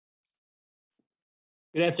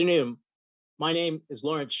Good afternoon. My name is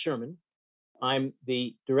Lawrence Sherman. I'm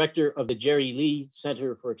the director of the Jerry Lee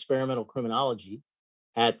Center for Experimental Criminology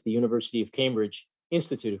at the University of Cambridge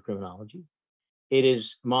Institute of Criminology. It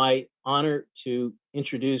is my honor to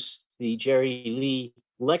introduce the Jerry Lee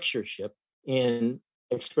Lectureship in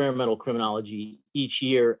Experimental Criminology each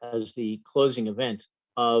year as the closing event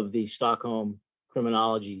of the Stockholm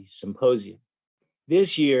Criminology Symposium.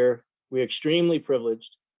 This year, we're extremely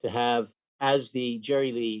privileged to have as the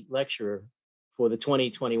Jerry Lee lecturer for the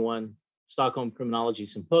 2021 Stockholm Criminology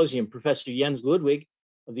Symposium, Professor Jens Ludwig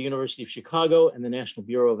of the University of Chicago and the National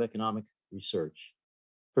Bureau of Economic Research.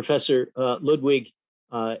 Professor Ludwig,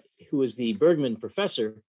 who is the Bergman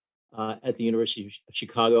Professor at the University of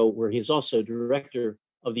Chicago, where he is also director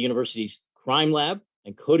of the university's crime lab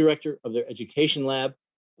and co-director of their education lab,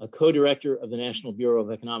 a co-director of the National Bureau of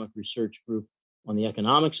Economic Research group on the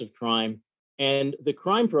economics of crime, and the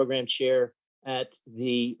crime program chair at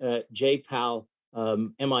the JPAL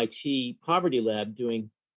MIT Poverty Lab,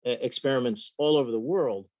 doing experiments all over the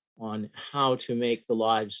world on how to make the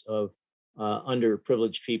lives of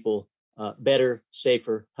underprivileged people better,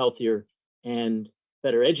 safer, healthier, and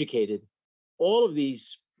better educated. All of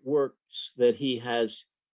these works that he has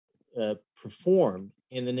performed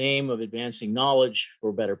in the name of advancing knowledge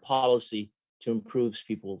for better policy to improve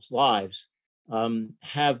people's lives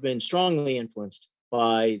have been strongly influenced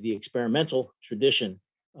by the experimental tradition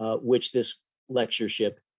which this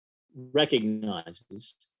lectureship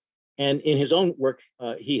recognizes. And in his own work,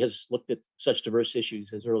 he has looked at such diverse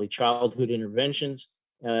issues as early childhood interventions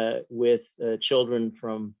with children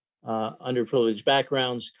from underprivileged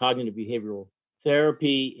backgrounds, cognitive behavioral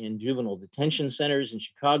therapy in juvenile detention centers in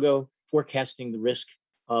Chicago, forecasting the risk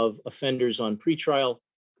of offenders on pretrial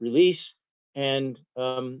release, and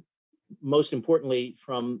most importantly,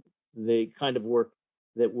 from the kind of work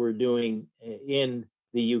that we're doing in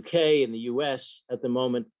the UK and the US at the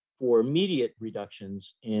moment for immediate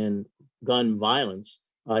reductions in gun violence.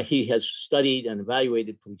 He has studied and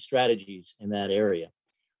evaluated police strategies in that area.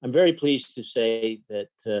 I'm very pleased to say that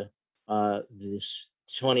this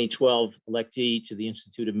 2012 electee to the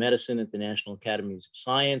Institute of Medicine at the National Academies of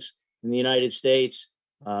Science in the United States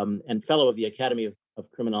and fellow of the Academy of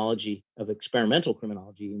Criminology, of Experimental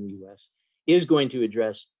Criminology in the US, is going to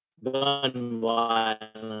address gun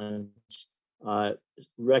violence,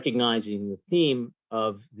 recognizing the theme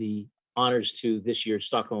of the honors to this year's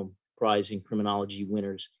Stockholm Prize in Criminology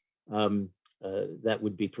winners. That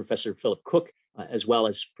would be Professor Philip Cook, as well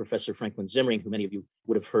as Professor Franklin Zimmering, who many of you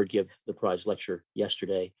would have heard give the prize lecture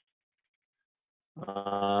yesterday.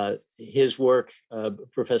 His work,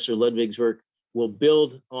 Professor Ludwig's work, will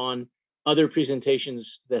build on other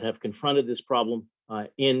presentations that have confronted this problem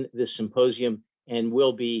in this symposium and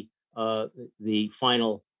will be the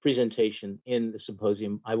final presentation in the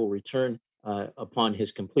symposium. I will return upon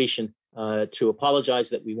his completion to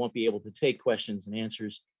apologize that we won't be able to take questions and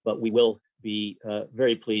answers, but we will be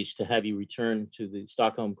very pleased to have you return to the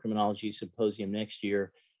Stockholm Criminology Symposium next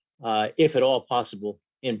year, if at all possible,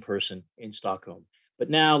 in person in Stockholm.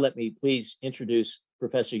 But now let me please introduce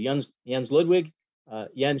Professor Jens Ludwig.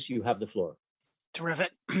 Jens, you have the floor.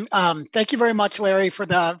 Terrific. Thank you very much, Larry, for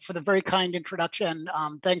the very kind introduction.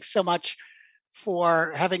 Thanks so much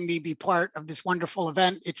for having me be part of this wonderful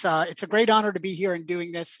event. It's a great honor to be here and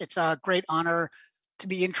doing this. It's a great honor to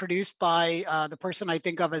be introduced by the person I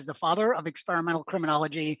think of as the father of experimental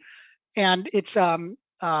criminology. And it's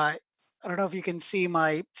I don't know if you can see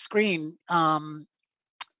my screen.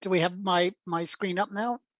 Do we have my screen up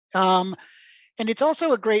now? And it's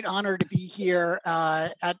also a great honor to be here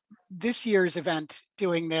at this year's event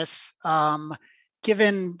doing this,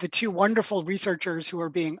 given the two wonderful researchers who are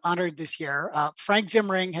being honored this year. Frank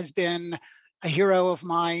Zimmering has been a hero of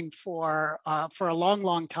mine for a long,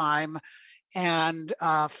 long time. And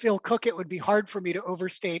Phil Cook, it would be hard for me to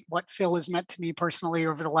overstate what Phil has meant to me personally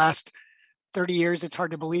over the last 30 years. It's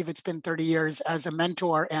hard to believe it's been 30 years as a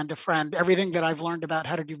mentor and a friend. Everything that I've learned about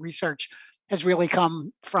how to do research has really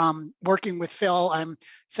come from working with Phil. I'm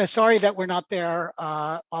so sorry that we're not there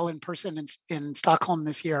all in person in Stockholm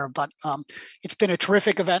this year, but it's been a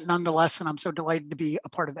terrific event nonetheless, and I'm so delighted to be a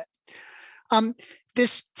part of it.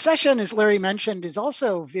 This session, as Larry mentioned, is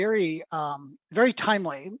also very, very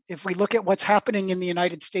timely. If we look at what's happening in the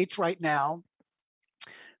United States right now,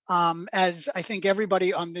 as I think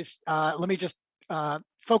everybody on this, let me just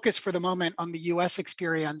focus for the moment on the US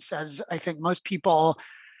experience, as I think most people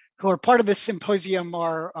who are part of this symposium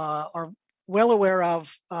are well aware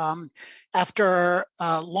of. After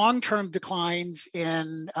long-term declines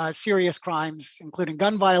in serious crimes, including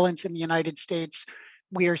gun violence in the United States,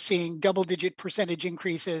 we are seeing double-digit percentage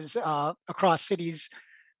increases across cities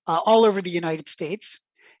all over the United States.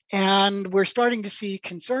 And we're starting to see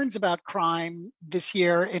concerns about crime this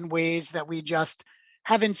year in ways that we just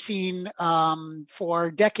haven't seen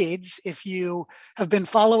for decades. If you have been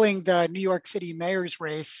following the New York City mayor's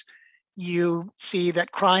race, you see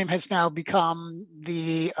that crime has now become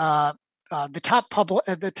the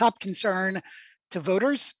top concern to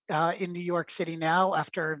voters in New York City now,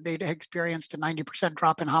 after they'd experienced a 90%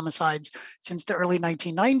 drop in homicides since the early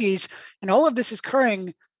 1990s. And all of this is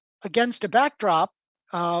occurring against a backdrop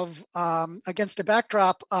of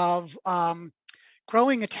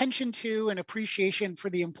growing attention to and appreciation for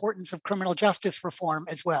the importance of criminal justice reform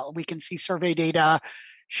as well. We can see survey data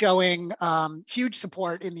showing huge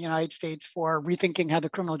support in the United States for rethinking how the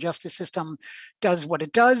criminal justice system does what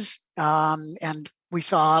it does. And we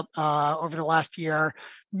saw over the last year,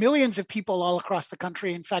 millions of people all across the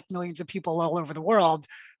country, in fact, millions of people all over the world,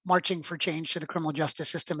 marching for change to the criminal justice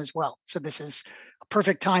system as well. So this is a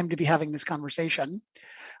perfect time to be having this conversation.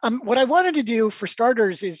 What I wanted to do for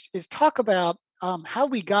starters is talk about how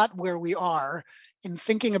we got where we are in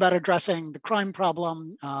thinking about addressing the crime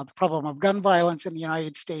problem, the problem of gun violence in the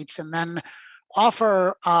United States, and then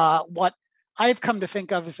offer what I've come to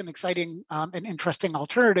think of as an exciting and interesting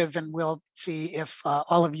alternative, and we'll see if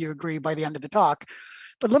all of you agree by the end of the talk.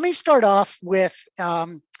 But let me start off with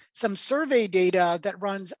some survey data that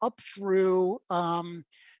runs up through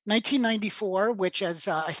 1994, which, as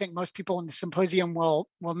I think most people in the symposium will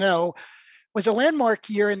know, was a landmark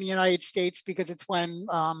year in the United States because it's when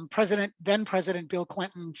then President Bill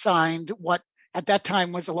Clinton signed what at that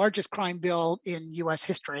time was the largest crime bill in US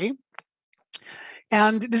history.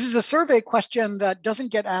 And this is a survey question that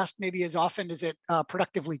doesn't get asked maybe as often as it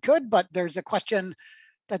productively could, but there's a question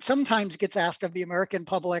that sometimes gets asked of the American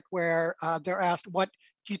public where they're asked, what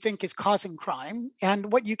do you think is causing crime?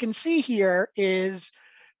 And what you can see here is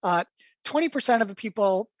 20% of the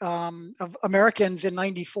people, of Americans in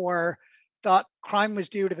 94, thought crime was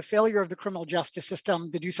due to the failure of the criminal justice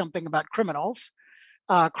system to do something about criminals.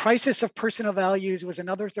 Crisis of personal values was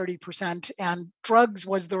another 30%, and drugs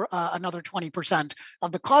was another 20%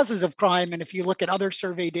 of the causes of crime. And if you look at other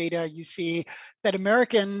survey data, you see that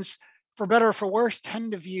Americans, for better or for worse,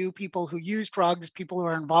 tend to view people who use drugs, people who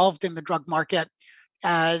are involved in the drug market,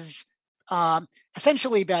 as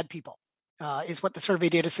essentially bad people, is what the survey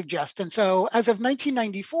data suggests. And so as of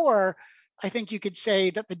 1994, I think you could say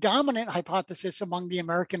that the dominant hypothesis among the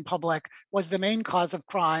American public was the main cause of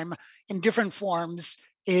crime in different forms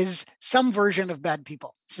is some version of bad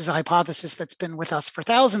people. This is a hypothesis that's been with us for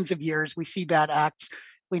thousands of years. We see bad acts,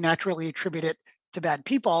 we naturally attribute it to bad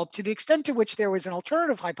people. To the extent to which there was an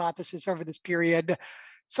alternative hypothesis over this period,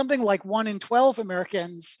 something like 1 in 12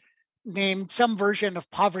 Americans named some version of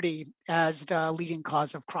poverty as the leading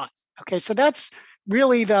cause of crime. Okay, so that's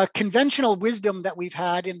really the conventional wisdom that we've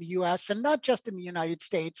had in the US, and not just in the United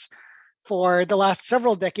States, for the last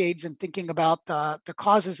several decades in thinking about the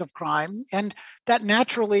causes of crime. And that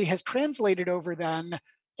naturally has translated over then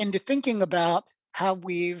into thinking about how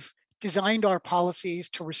we've designed our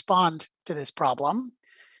policies to respond to this problem.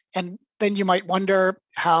 And then you might wonder,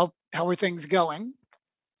 how are things going?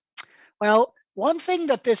 Well, one thing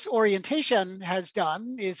that this orientation has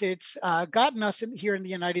done is it's gotten us here in the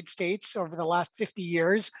United States over the last 50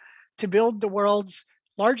 years to build the world's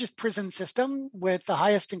largest prison system with the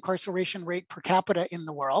highest incarceration rate per capita in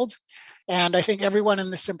the world. And I think everyone in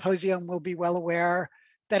the symposium will be well aware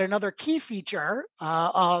that another key feature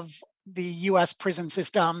of the US prison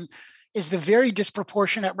system is the very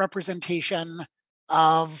disproportionate representation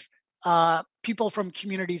of people from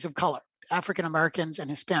communities of color, African Americans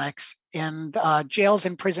and Hispanics, in jails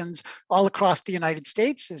and prisons all across the United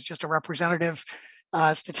States. Is just a representative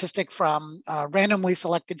statistic from a randomly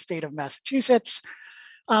selected state of Massachusetts.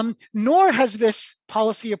 Nor has this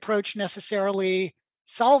policy approach necessarily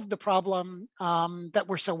solved the problem that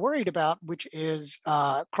we're so worried about, which is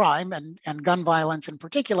crime and gun violence in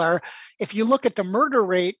particular. If you look at the murder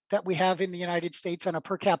rate that we have in the United States on a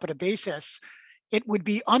per capita basis, it would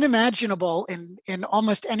be unimaginable in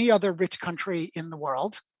almost any other rich country in the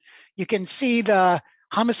world. You can see the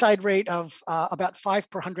homicide rate of about 5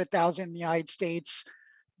 per 100,000 in the United States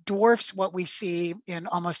dwarfs what we see in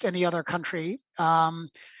almost any other country. Any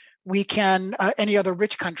other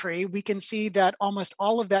rich country, we can see that almost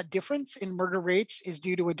all of that difference in murder rates is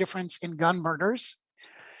due to a difference in gun murders.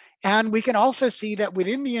 And we can also see that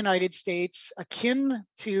within the United States, akin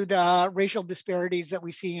to the racial disparities that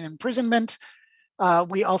we see in imprisonment,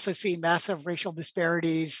 we also see massive racial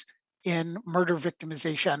disparities in murder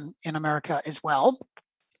victimization in America as well.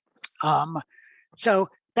 So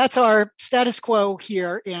that's our status quo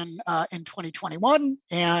here in 2021.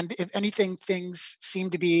 And if anything, things seem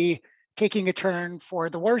to be taking a turn for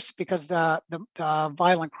the worse because the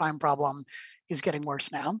violent crime problem is getting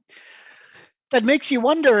worse now. That makes you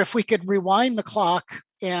wonder if we could rewind the clock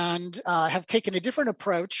and have taken a different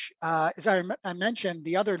approach. As I mentioned,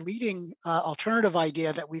 the other leading alternative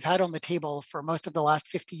idea that we've had on the table for most of the last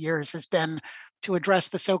 50 years has been to address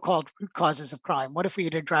the so-called root causes of crime. What if we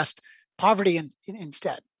had addressed poverty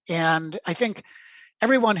instead? And I think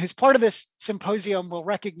everyone who's part of this symposium will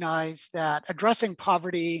recognize that addressing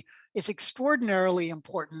poverty is extraordinarily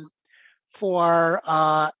important for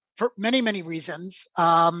many, many reasons,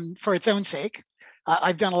 for its own sake.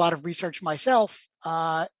 I've done a lot of research myself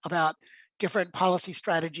about different policy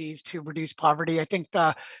strategies to reduce poverty. I think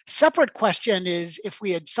the separate question is if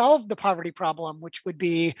we had solved the poverty problem, which would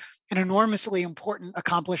be an enormously important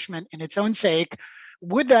accomplishment in its own sake,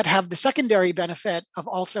 would that have the secondary benefit of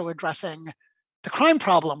also addressing the crime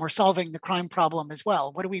problem or solving the crime problem as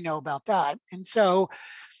well? What do we know about that? And so,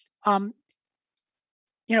 one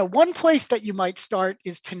place that you might start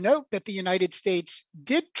is to note that the United States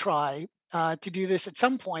did try to do this at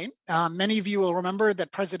some point. Many of you will remember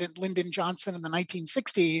that President Lyndon Johnson in the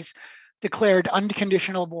 1960s declared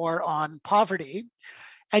unconditional war on poverty.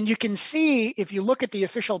 And you can see, if you look at the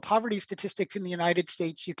official poverty statistics in the United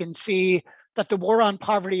States, you can see that the war on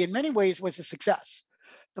poverty in many ways was a success.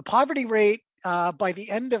 The poverty rate by the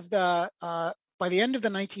end of the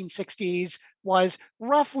 1960s was,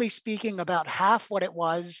 roughly speaking, about half what it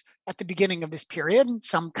was at the beginning of this period.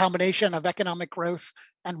 Some combination of economic growth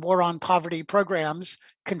and war on poverty programs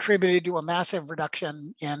contributed to a massive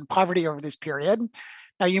reduction in poverty over this period.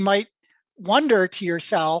 Now, you might wonder to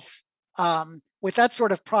yourself, with that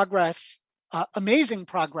sort of progress, amazing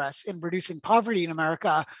progress in reducing poverty in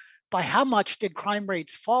America, by how much did crime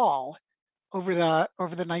rates fall over the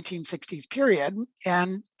 1960s period?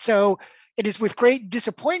 And so it is with great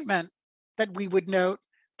disappointment that we would note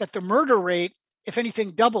that the murder rate, if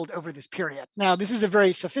anything, doubled over this period. Now, this is a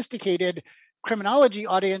very sophisticated criminology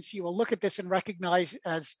audience. You will look at this and recognize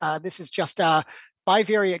as this is just a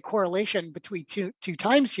bivariate correlation between two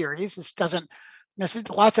time series. This doesn't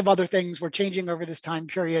necessarily, lots of other things were changing over this time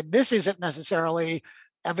period. This isn't necessarily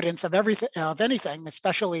evidence of anything,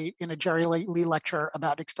 especially in a Jerry Lee lecture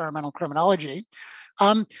about experimental criminology.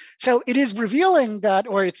 So it is revealing that,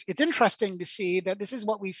 or it's interesting to see that this is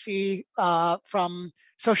what we see from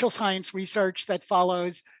social science research that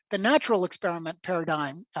follows the natural experiment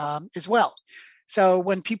paradigm as well. So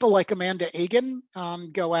when people like Amanda Agan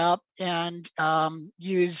go out and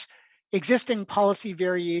use existing policy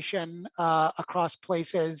variation across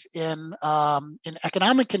places in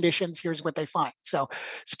economic conditions, here's what they find. So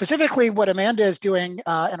specifically what Amanda is doing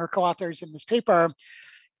and her co-authors in this paper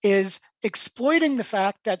is exploiting the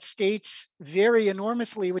fact that states vary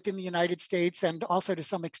enormously within the United States and also to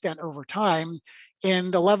some extent over time in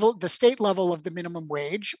the state level of the minimum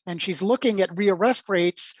wage. And she's looking at rearrest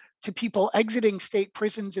rates to people exiting state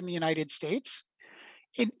prisons in the United States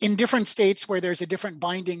in different states where there's a different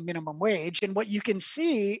binding minimum wage. And what you can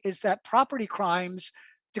see is that property crimes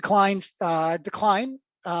decline,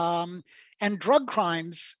 and drug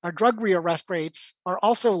crimes or drug rearrest rates are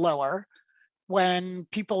also lower when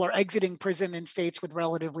people are exiting prison in states with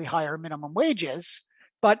relatively higher minimum wages.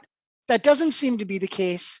 But that doesn't seem to be the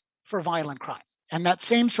case for violent crime. And that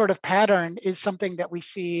same sort of pattern is something that we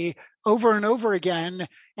see over and over again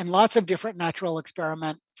in lots of different natural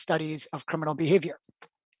experiment studies of criminal behavior.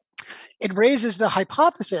 It raises the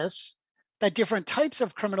hypothesis that different types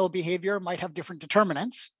of criminal behavior might have different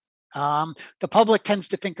determinants. The public tends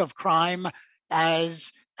to think of crime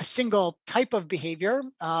as a single type of behavior.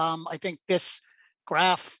 I think this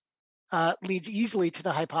graph leads easily to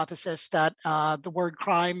the hypothesis that the word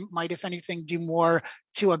crime might, if anything, do more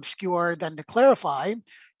to obscure than to clarify.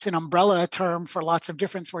 It's an umbrella term for lots of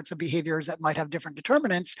different sorts of behaviors that might have different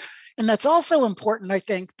determinants. And that's also important, I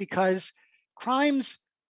think, because crimes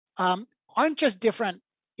aren't just different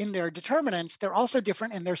in their determinants, they're also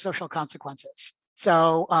different in their social consequences.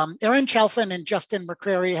 So Aaron Chalfin and Justin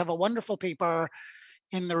McCrary have a wonderful paper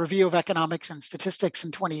in the Review of Economics and Statistics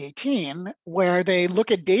in 2018, where they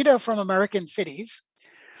look at data from American cities.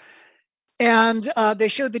 And they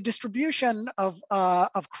show the distribution of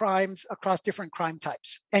crimes across different crime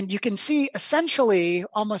types. And you can see essentially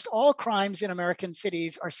almost all crimes in American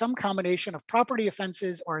cities are some combination of property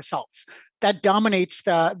offenses or assaults. That dominates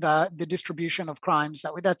the distribution of crimes,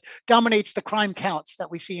 that dominates the crime counts that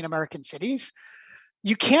we see in American cities.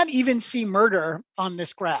 You can't even see murder on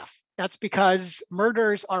this graph. That's because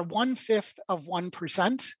murders are 1/5 of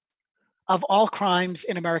 1%. of all crimes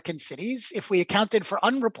in American cities. If we accounted for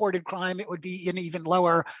unreported crime, it would be an even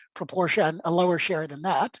lower proportion, a lower share than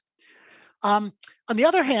that. On the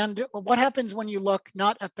other hand, what happens when you look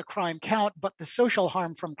not at the crime count, but the social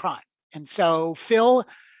harm from crime? And so Phil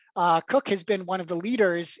Cook has been one of the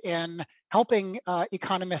leaders in helping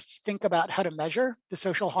economists think about how to measure the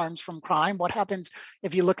social harms from crime. What happens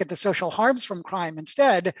if you look at the social harms from crime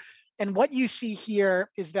instead? And what you see here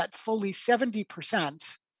is that fully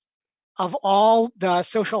 70% of all the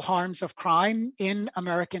social harms of crime in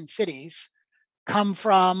American cities come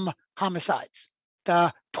from homicides.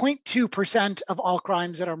 The 0.2% of all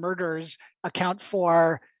crimes that are murders account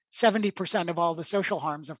for 70% of all the social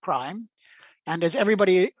harms of crime. And as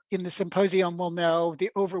everybody in the symposium will know,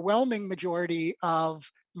 the overwhelming majority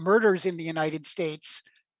of murders in the United States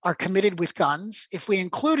are committed with guns. If we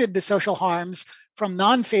included the social harms from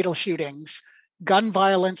non-fatal shootings, gun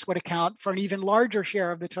violence would account for an even larger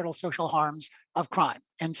share of the total social harms of crime.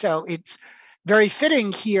 And so it's very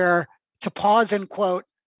fitting here to pause and quote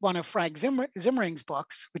one of Frank Zimmering's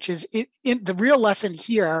books, which is the real lesson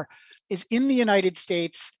here is in the United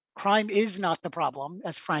States, crime is not the problem,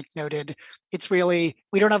 as Frank noted. It's really,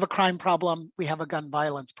 we don't have a crime problem, we have a gun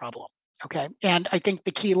violence problem, okay? And I think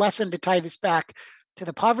the key lesson to tie this back to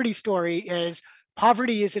the poverty story is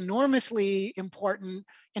poverty is enormously important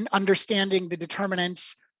in understanding the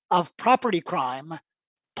determinants of property crime.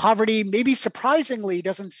 Poverty, maybe surprisingly,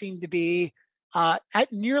 doesn't seem to be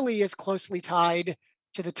nearly as closely tied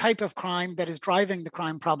to the type of crime that is driving the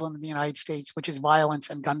crime problem in the United States, which is violence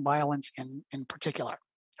and gun violence in particular.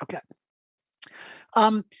 Okay.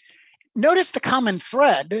 Notice the common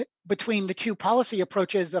thread between the two policy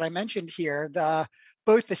approaches that I mentioned here,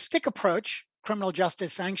 both the stick approach, criminal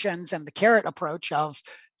justice sanctions, and the carrot approach of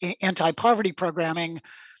anti-poverty programming.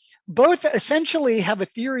 Both essentially have a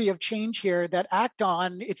theory of change here that act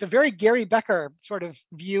on, it's a very Gary Becker sort of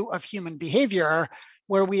view of human behavior,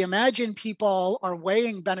 where we imagine people are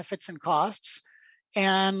weighing benefits and costs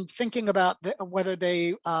and thinking about whether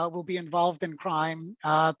they will be involved in crime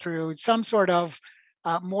through some sort of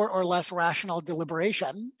more or less rational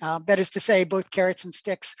deliberation. That is to say, both carrots and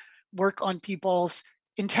sticks work on people's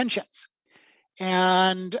intentions.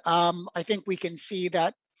 And I think we can see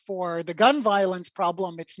that for the gun violence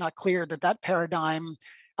problem, it's not clear that that paradigm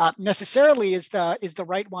necessarily is the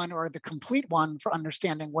right one or the complete one for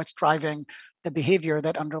understanding what's driving the behavior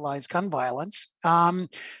that underlies gun violence. Now,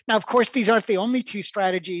 of course, these aren't the only two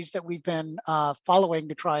strategies that we've been following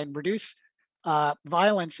to try and reduce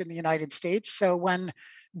violence in the United States. So when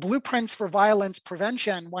Blueprints for Violence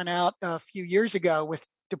Prevention went out a few years ago with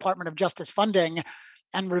Department of Justice funding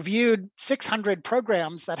and reviewed 600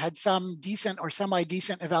 programs that had some decent or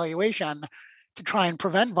semi-decent evaluation to try and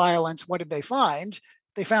prevent violence, what did they find?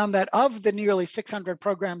 They found that of the nearly 600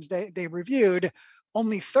 programs they reviewed,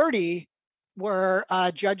 only 30 were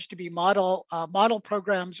judged to be model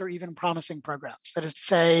programs or even promising programs. That is to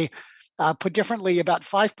say, put differently, about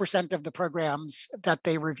 5% of the programs that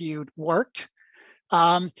they reviewed worked.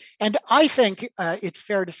 And I think it's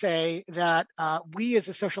fair to say that we as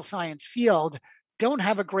a social science field don't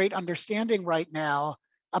have a great understanding right now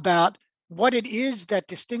about what it is that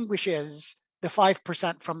distinguishes the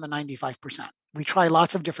 5% from the 95%. We try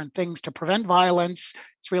lots of different things to prevent violence.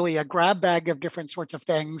 It's really a grab bag of different sorts of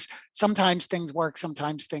things. Sometimes things work,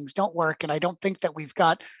 sometimes things don't work. And I don't think that we've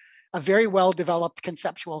got a very well-developed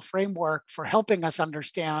conceptual framework for helping us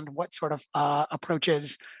understand what sort of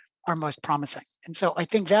approaches are most promising. And so I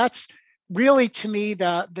think that's really, to me,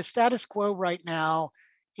 the status quo right now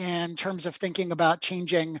in terms of thinking about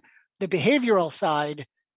changing the behavioral side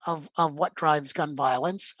of what drives gun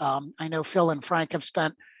violence. I know Phil and Frank have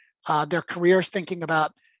spent their careers thinking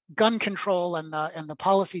about gun control and the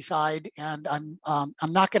policy side, and I'm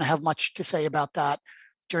not going to have much to say about that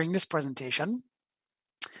during this presentation.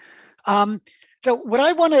 So what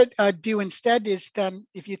I want to do instead is then,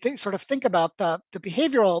 if you think about the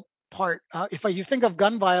behavioral part, if you think of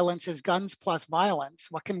gun violence as guns plus violence,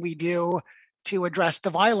 what can we do to address the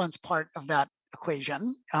violence part of that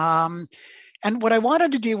equation? And what I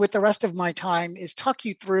wanted to do with the rest of my time is talk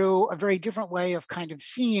you through a very different way of kind of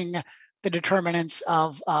seeing the determinants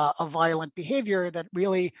of violent behavior that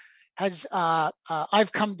really has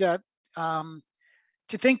I've come to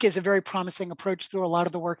think is a very promising approach through a lot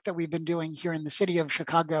of the work that we've been doing here in the city of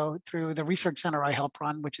Chicago through the research center I help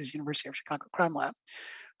run, which is University of Chicago Crime Lab.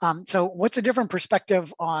 So what's a different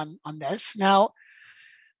perspective on this? Now,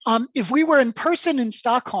 If we were in person in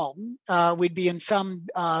Stockholm, we'd be in some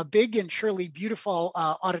big and surely beautiful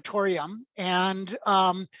auditorium. And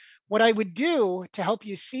what I would do to help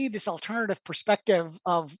you see this alternative perspective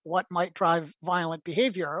of what might drive violent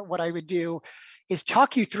behavior, what I would do is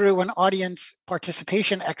talk you through an audience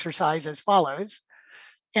participation exercise as follows.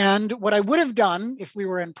 And what I would have done if we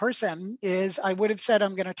were in person is I would have said,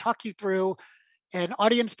 I'm going to talk you through an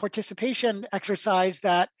audience participation exercise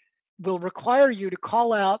that will require you to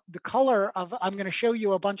call out the color of, I'm going to show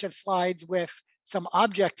you a bunch of slides with some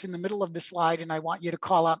objects in the middle of the slide, and I want you to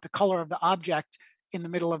call out the color of the object in the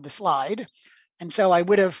middle of the slide. And so I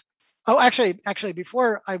would have, actually,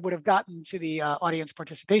 before I would have gotten to the audience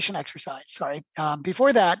participation exercise, sorry,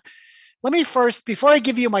 before that, let me first, before I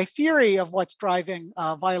give you my theory of what's driving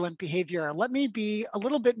violent behavior, let me be a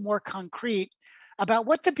little bit more concrete about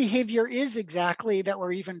what the behavior is exactly that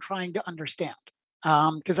we're even trying to understand.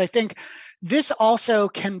 Because I think this also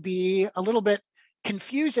can be a little bit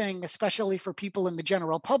confusing, especially for people in the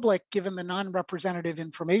general public, given the non-representative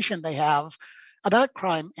information they have about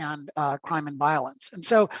crime and violence. And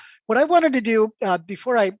so what I wanted to do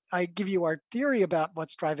before I give you our theory about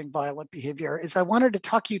what's driving violent behavior is I wanted to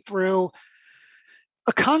talk you through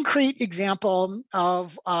a concrete example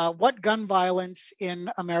of what gun violence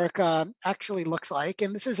in America actually looks like.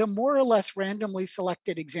 And this is a more or less randomly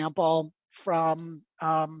selected example from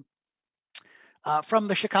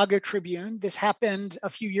the Chicago Tribune. This happened a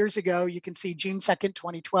few years ago. You can see June 2nd,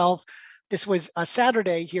 2012. This was a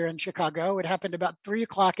Saturday here in Chicago. It happened about 3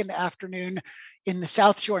 o'clock in the afternoon in the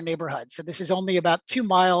South Shore neighborhood. So this is only about 2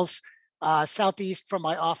 miles southeast from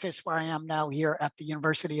my office where I am now here at the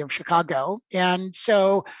University of Chicago. And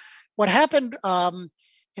so what happened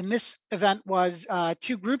in this event was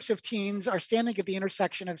 2 groups of teens are standing at the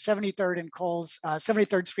intersection of 73rd and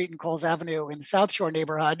 73rd Street and Coles Avenue in the South Shore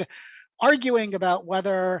neighborhood, arguing about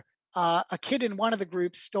whether a kid in one of the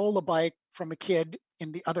groups stole a bike from a kid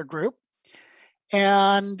in the other group.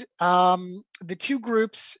 And the 2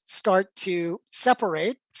 groups start to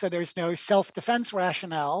separate. So there's no self-defense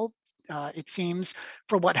rationale, it seems,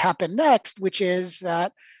 for what happened next, which is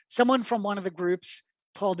that someone from one of the groups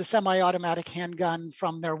pulled a semi-automatic handgun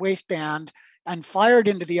from their waistband and fired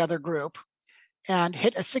into the other group and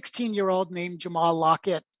hit a 16-year-old named Jamal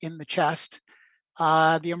Lockett in the chest.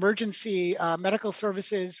 The emergency medical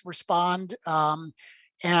services respond,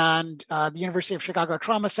 and the University of Chicago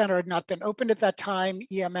Trauma Center had not been opened at that time.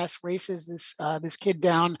 EMS races this kid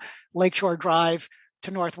down Lakeshore Drive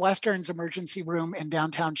to Northwestern's emergency room in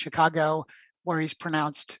downtown Chicago, where he's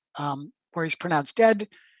pronounced dead.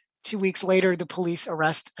 2 weeks later, the police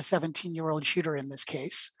arrest a 17-year-old shooter in this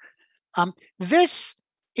case. This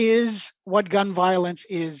is what gun violence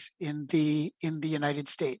is in the United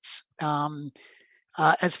States.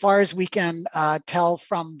 As far as we can tell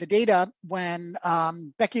from the data, when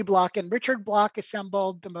Becky Block and Richard Block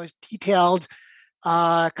assembled the most detailed,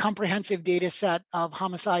 comprehensive data set of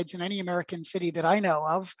homicides in any American city that I know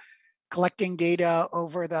of, collecting data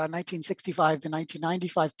over the 1965 to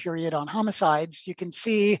 1995 period on homicides, you can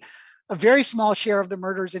see a very small share of the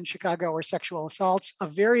murders in Chicago are sexual assaults.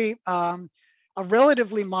 A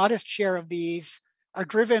relatively modest share of these are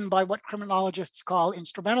driven by what criminologists call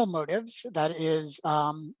instrumental motives, that is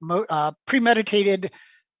premeditated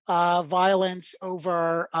violence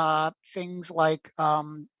over things like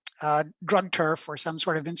drug turf or some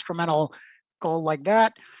sort of instrumental goal like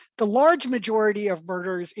that. The large majority of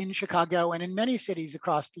murders in Chicago and in many cities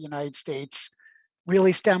across the United States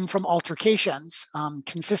really stem from altercations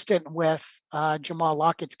consistent with Jamal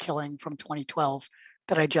Lockett's killing from 2012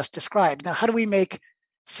 that I just described. Now, how do we make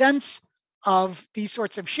sense of these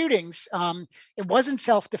sorts of shootings? It wasn't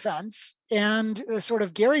self-defense, and the sort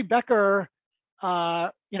of Gary Becker,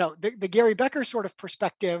 the Gary Becker sort of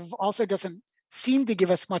perspective also doesn't seem to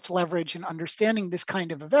give us much leverage in understanding this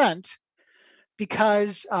kind of event,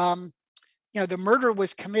 because the murder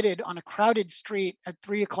was committed on a crowded street at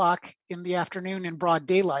 3 o'clock in the afternoon in broad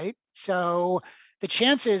daylight. So the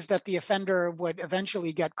chances that the offender would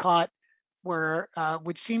eventually get caught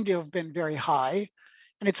would seem to have been very high.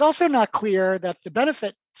 And it's also not clear that the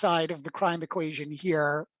benefit side of the crime equation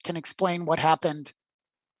here can explain what happened,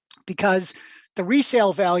 because the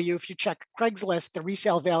resale value, if you check Craigslist, the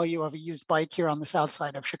resale value of a used bike here on the south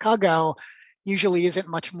side of Chicago usually isn't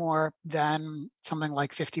much more than something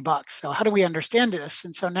like $50. So how do we understand this?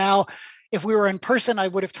 And so now, if we were in person, I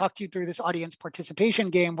would have talked you through this audience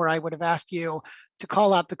participation game where I would have asked you to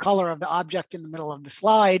call out the color of the object in the middle of the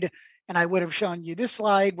slide. And I would have shown you this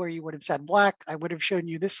slide where you would have said black. I would have shown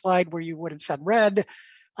you this slide where you would have said red.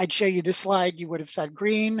 I'd show you this slide, you would have said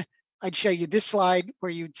green. I'd show you this slide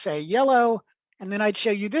where you'd say yellow. And then I'd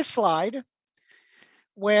show you this slide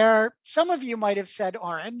where some of you might have said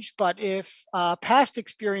orange, but if past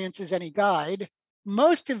experience is any guide,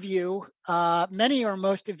 most of you, many or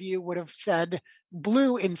most of you would have said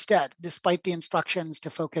blue instead, despite the instructions to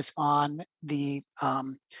focus on the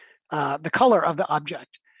color of the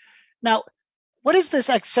object. Now, what is this?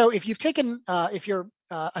 So if you've taken, if you're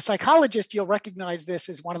a psychologist, you'll recognize this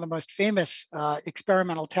as one of the most famous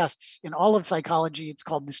experimental tests in all of psychology. It's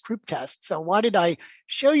called the Stroop test. So why did I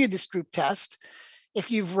show you the Stroop test? If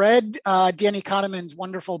you've read Danny Kahneman's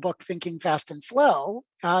wonderful book, Thinking Fast and Slow,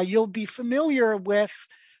 you'll be familiar with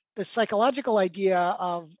the psychological idea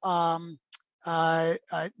of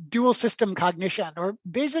dual system cognition, or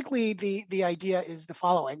basically the idea is the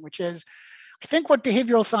following, which is, I think what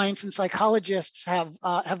behavioral science and psychologists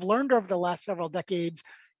have learned over the last several decades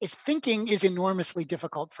is thinking is enormously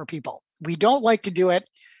difficult for people. We don't like to do it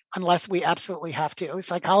unless we absolutely have to.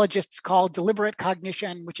 Psychologists call deliberate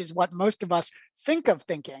cognition, which is what most of us think of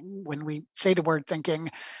thinking when we say the word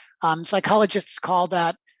thinking. Psychologists call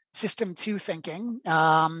that system 2 thinking.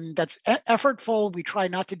 That's effortful. We try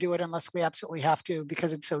not to do it unless we absolutely have to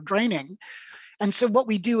because it's so draining. And so what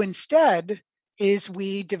we do instead is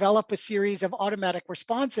we develop a series of automatic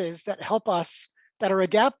responses that help us, that are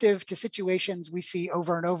adaptive to situations we see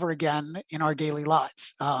over and over again in our daily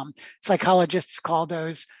lives. Psychologists call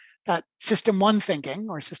those that system 1 thinking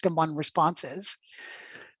or system 1 responses.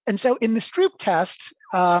 And so in the Stroop test,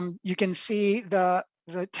 you can see the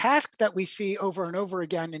task that we see over and over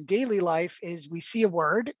again in daily life is we see a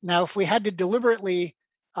word. Now, if we had to deliberately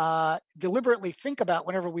think about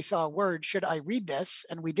whenever we saw a word, should I read this?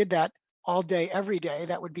 And we did that all day, every day,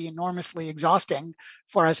 that would be enormously exhausting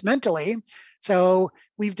for us mentally. So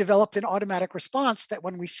we've developed an automatic response that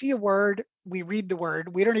when we see a word, we read the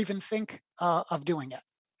word. We don't even think of doing it,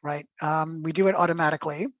 right? We do it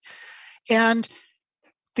automatically. And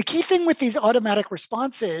the key thing with these automatic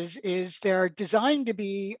responses is they're designed to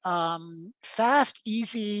be fast,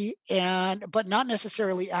 easy, but not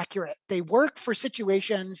necessarily accurate. They work for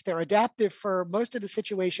situations, they're adaptive for most of the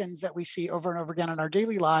situations that we see over and over again in our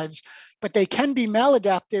daily lives, but they can be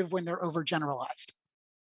maladaptive when they're overgeneralized.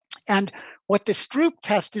 And what the Stroop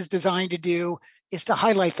test is designed to do is to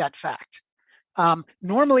highlight that fact.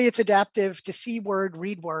 Normally it's adaptive to see word,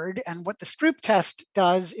 read word, and what the Stroop test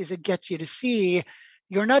does is it gets you to see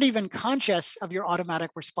you're not even conscious of your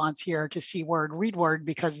automatic response here to see word, read word,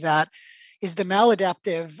 because that is the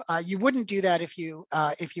maladaptive. You wouldn't do that if you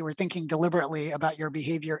were thinking deliberately about your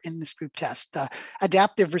behavior in the Stroop test. The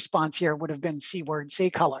adaptive response here would have been see word, say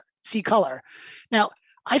color, see color. Now,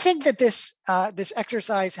 I think that this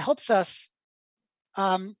exercise helps us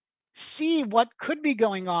see what could be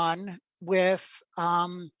going on with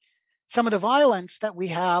some of the violence that we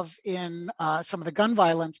have in some of the gun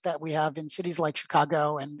violence that we have in cities like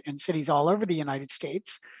Chicago and cities all over the United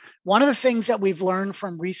States. One of the things that we've learned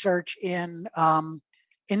from research in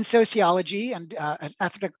sociology and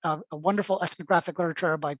a wonderful ethnographic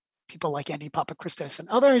literature by people like Andy Papachristos and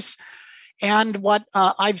others, and what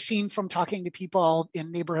I've seen from talking to people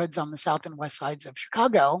in neighborhoods on the south and west sides of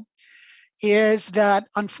Chicago, is that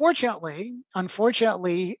unfortunately,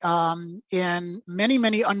 in many,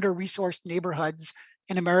 many under-resourced neighborhoods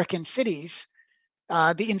in American cities,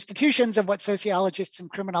 the institutions of what sociologists and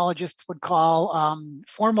criminologists would call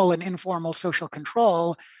formal and informal social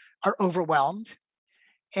control are overwhelmed.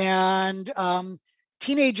 And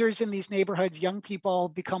teenagers in these neighborhoods, young people,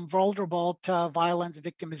 become vulnerable to violence,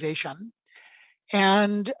 victimization.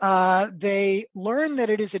 And they learn that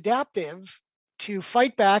it is adaptive to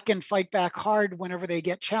fight back and fight back hard whenever they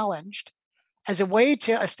get challenged as a way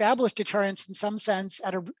to establish deterrence in some sense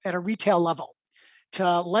at a retail level,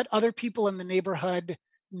 to let other people in the neighborhood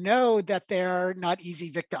know that they're not easy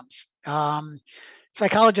victims.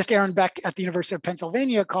 Psychologist Aaron Beck at the University of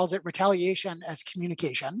Pennsylvania calls it retaliation as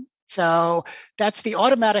communication. So that's the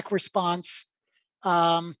automatic response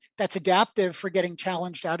that's adaptive for getting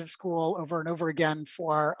challenged out of school over and over again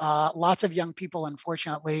for lots of young people,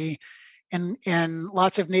 unfortunately, in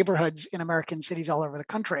lots of neighborhoods in American cities all over the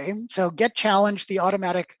country. So get challenged, the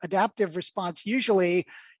automatic adaptive response usually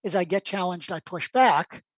is I get challenged, I push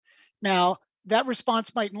back. Now, that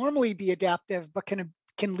response might normally be adaptive, but can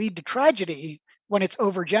lead to tragedy when it's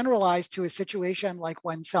overgeneralized to a situation like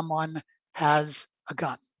when someone has a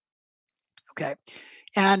gun. Okay,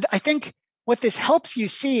 and I think what this helps you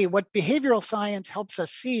see, what behavioral science helps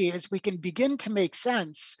us see, is we can begin to make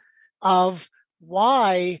sense of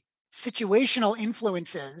why situational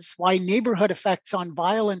influences, why neighborhood effects on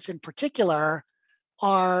violence in particular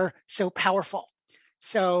are so powerful.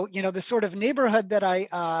 So, you know, the sort of neighborhood that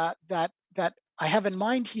I have in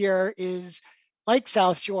mind here is like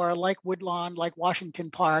South Shore, like Woodlawn, like Washington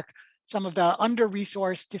Park, some of the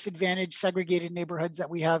under-resourced, disadvantaged, segregated neighborhoods that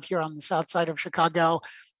we have here on the south side of Chicago,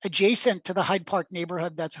 adjacent to the Hyde Park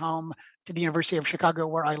neighborhood that's home to the University of Chicago,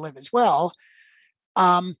 where I live as well.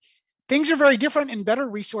 Things are very different in better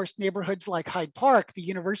resourced neighborhoods like Hyde Park. The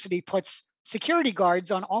university puts security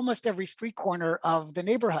guards on almost every street corner of the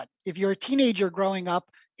neighborhood. If you're a teenager growing up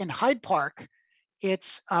in Hyde Park,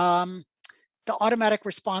 it's the automatic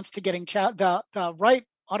response to getting the right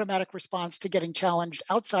automatic response to getting challenged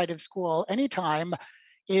outside of school anytime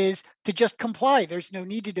is to just comply. There's no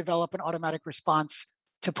need to develop an automatic response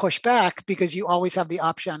to push back, because you always have the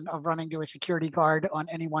option of running to a security guard on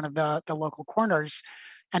any one of the local corners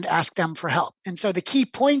and ask them for help. And so the key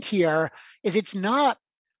point here is it's not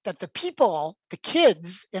that the people, the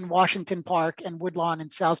kids in Washington Park and Woodlawn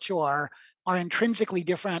and South Shore are intrinsically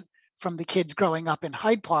different from the kids growing up in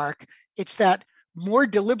Hyde Park. It's that more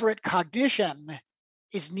deliberate cognition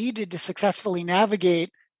is needed to successfully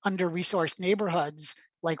navigate under-resourced neighborhoods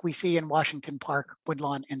like we see in Washington Park,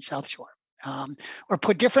 Woodlawn, and South Shore. Or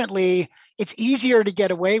put differently, it's easier to get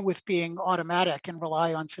away with being automatic and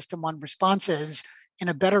rely on system one responses in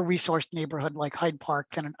a better resourced neighborhood like Hyde Park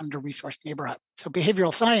than an under-resourced neighborhood. So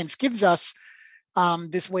behavioral science gives us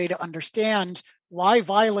this way to understand why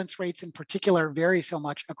violence rates in particular vary so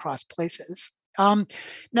much across places. Now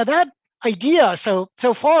that idea, so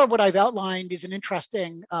far what I've outlined is an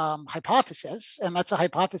interesting hypothesis, and that's a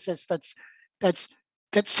hypothesis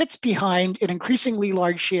that sits behind an increasingly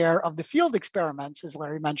large share of the field experiments, as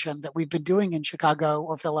Larry mentioned, that we've been doing in Chicago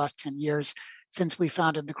over the last 10 years since we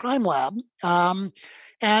founded the crime lab.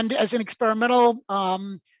 And as an experimental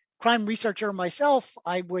crime researcher myself,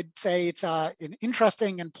 I would say it's an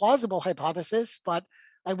interesting and plausible hypothesis, but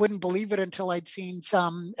I wouldn't believe it until I'd seen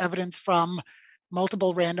some evidence from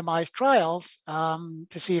multiple randomized trials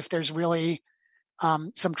to see if there's really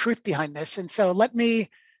some truth behind this. And so let me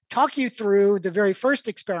talk you through the very first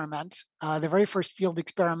experiment, the very first field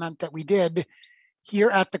experiment that we did here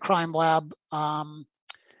at the crime lab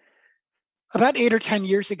about 8 or 10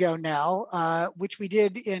 years ago now, which we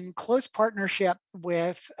did in close partnership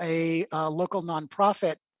with a local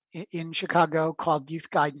nonprofit in Chicago called Youth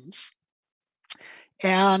Guidance.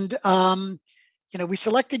 And we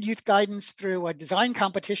selected Youth Guidance through a design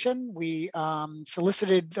competition. We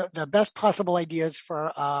solicited the best possible ideas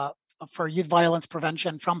for youth violence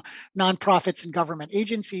prevention from nonprofits and government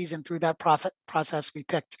agencies. And through that process, we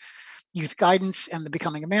picked Youth Guidance and the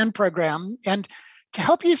Becoming a Man program. And to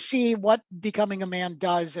help you see what Becoming a Man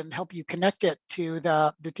does and help you connect it to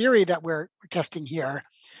the theory that we're testing here,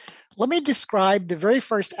 let me describe the very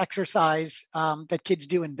first exercise that kids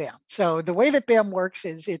do in BAM. So the way that BAM works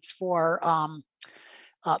is it's for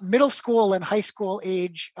middle school and high school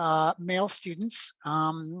age male students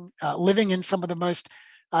living in some of the most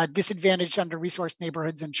disadvantaged, under-resourced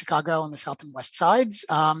neighborhoods in Chicago on the South and West Sides.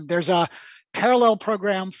 There's a parallel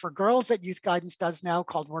program for girls that Youth Guidance does now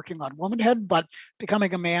called Working on Womanhood, but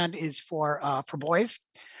Becoming a Man is for boys.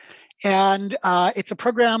 And it's a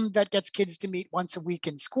program that gets kids to meet once a week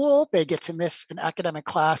in school. They get to miss an academic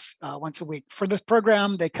class once a week. For this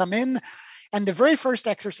program, they come in, and the very first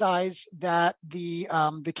exercise that the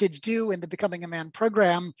kids do in the Becoming a Man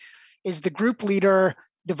program is the group leader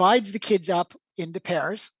divides the kids up into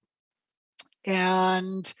pairs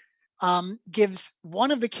and gives one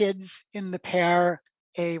of the kids in the pair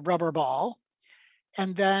a rubber ball,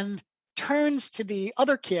 and then turns to the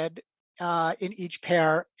other kid in each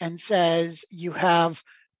pair and says, you have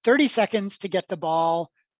 30 seconds to get the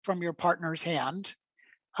ball from your partner's hand.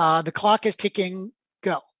 The clock is ticking,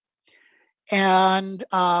 go. And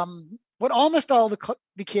what almost all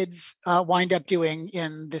the kids wind up doing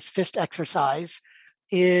in this fist exercise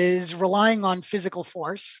is relying on physical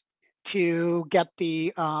force to get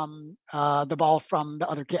the ball from the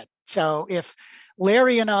other kid. So if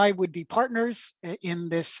Larry and I would be partners in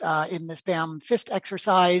this BAM fist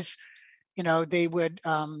exercise, they would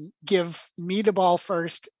give me the ball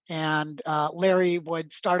first, and Larry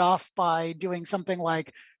would start off by doing something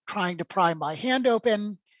like trying to pry my hand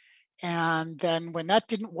open. And then when that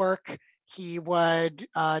didn't work, he would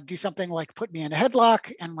do something like put me in a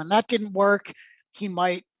headlock. And when that didn't work, he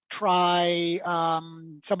might try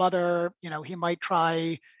some other, he might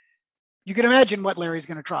try, you can imagine what Larry's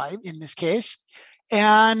going to try in this case.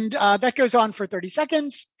 And that goes on for 30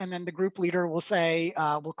 seconds. And then the group leader will say,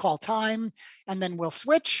 we'll call time, and then we'll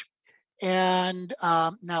switch. And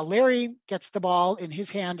now Larry gets the ball in his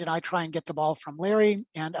hand, and I try and get the ball from Larry.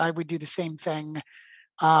 And I would do the same thing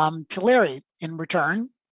to Larry in return.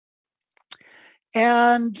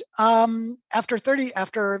 And after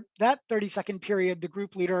that 30-second period, the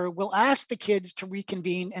group leader will ask the kids to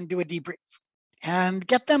reconvene and do a debrief and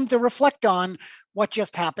get them to reflect on what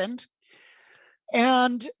just happened.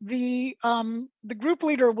 And the group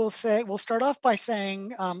leader will start off by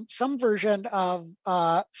saying some version of,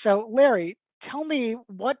 so Larry, tell me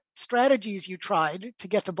what strategies you tried to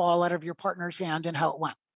get the ball out of your partner's hand and how it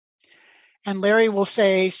went. And Larry will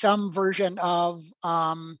say some version of,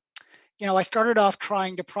 I started off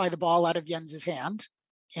trying to pry the ball out of Jens's hand.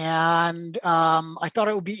 And I thought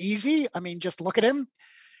it would be easy. I mean, just look at him.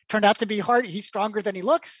 Turned out to be hard. He's stronger than he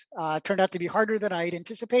looks. Turned out to be harder than I had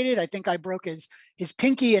anticipated. I think I broke his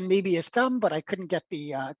pinky and maybe his thumb, but I couldn't get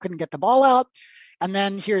the ball out. And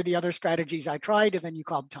then here are the other strategies I tried, and then you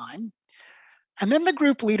called time. And then the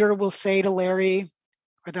group leader will say to Larry,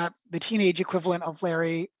 or the teenage equivalent of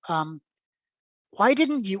Larry, why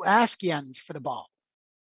didn't you ask Jens for the ball?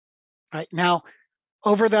 Right now,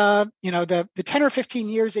 over the 10 or 15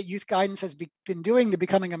 years that Youth Guidance has been doing the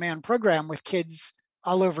Becoming a Man program with kids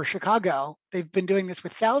all over Chicago, they've been doing this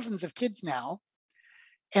with thousands of kids now.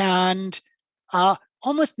 And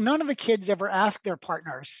almost none of the kids ever ask their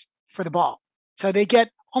partners for the ball. So they get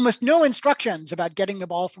almost no instructions about getting the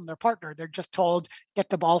ball from their partner. They're just told, get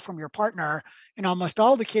the ball from your partner. And almost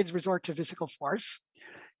all the kids resort to physical force.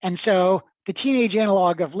 And so the teenage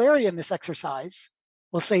analog of Larry in this exercise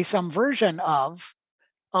will say some version of,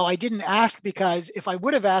 oh, I didn't ask because if I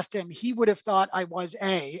would have asked him, he would have thought I was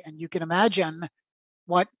A. And you can imagine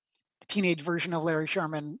what the teenage version of Larry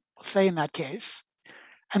Sherman will say in that case.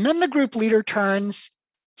 And then the group leader turns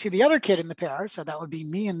to the other kid in the pair, so that would be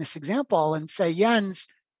me in this example, and say, Jens,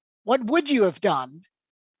 what would you have done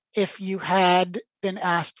if you had been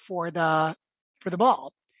asked for the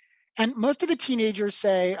ball? And most of the teenagers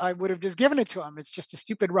say, I would have just given it to him. It's just a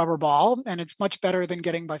stupid rubber ball, and it's much better than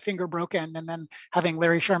getting my finger broken and then having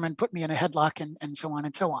Larry Sherman put me in a headlock and so on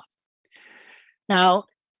and so on. Now,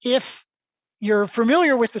 if you're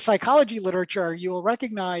familiar with the psychology literature, you will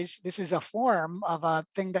recognize this is a form of a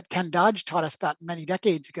thing that Ken Dodge taught us about many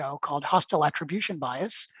decades ago called hostile attribution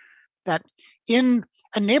bias, that in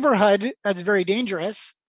a neighborhood that's very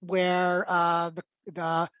dangerous, where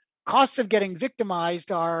the costs of getting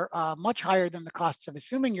victimized are much higher than the costs of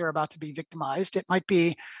assuming you're about to be victimized. It might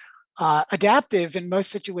be adaptive in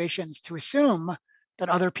most situations to assume that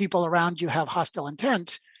other people around you have hostile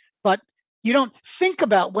intent, but you don't think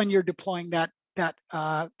about when you're deploying that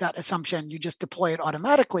assumption. You just deploy it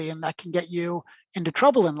automatically, and that can get you into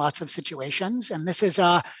trouble in lots of situations. And this is,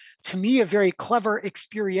 to me, a very clever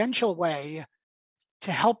experiential way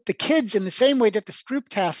to help the kids in the same way that the Stroop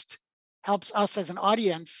test helps us as an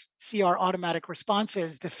audience see our automatic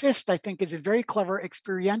responses. The FIST, I think, is a very clever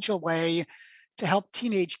experiential way to help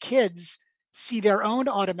teenage kids see their own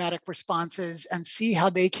automatic responses and see how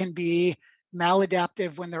they can be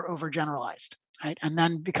maladaptive when they're overgeneralized, right? And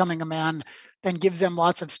then Becoming a Man then gives them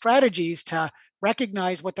lots of strategies to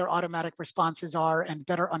recognize what their automatic responses are and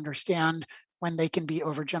better understand when they can be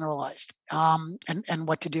overgeneralized, and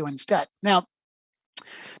what to do instead. Now,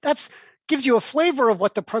 that's gives you a flavor of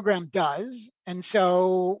what the program does. And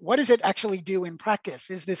so what does it actually do in practice?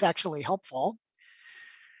 Is this actually helpful?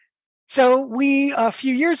 So a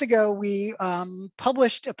few years ago, we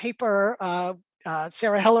published a paper.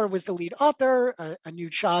 Sarah Heller was the lead author.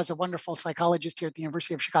 Anud Shah is a wonderful psychologist here at the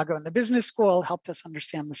University of Chicago in the Business School, helped us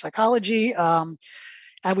understand the psychology. And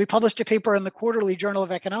we published a paper in the Quarterly Journal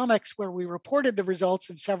of Economics where we reported the results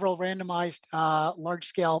of several randomized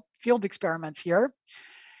large-scale field experiments here.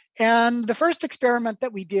 And the first experiment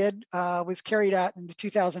that we did was carried out in the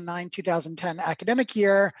 2009-2010 academic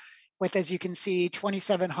year with, as you can see,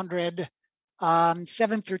 2,700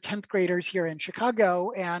 7th through 10th graders here in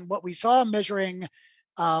Chicago. And what we saw measuring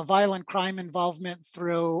violent crime involvement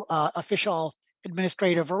through official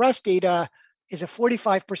administrative arrest data is a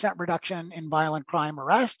 45% reduction in violent crime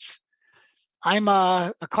arrests. I'm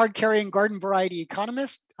a card-carrying garden variety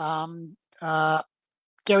economist.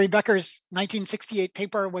 Gary Becker's 1968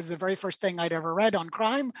 paper was the very first thing I'd ever read on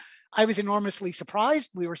crime. I was enormously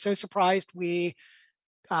surprised. We were so surprised we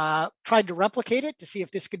tried to replicate it to see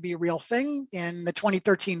if this could be a real thing. In the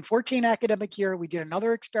 2013-14 academic year, we did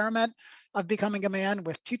another experiment of Becoming a Man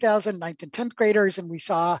with 2,000 9th and 10th graders, and we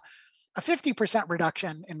saw a 50%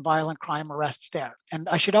 reduction in violent crime arrests there. And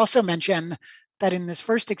I should also mention that in this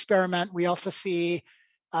first experiment, we also see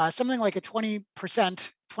something like a 20%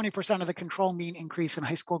 of the control mean increase in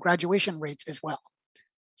high school graduation rates as well.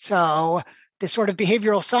 So this sort of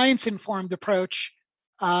behavioral science informed approach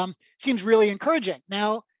seems really encouraging.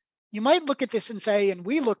 Now, you might look at this and say, and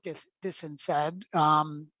we looked at this and said,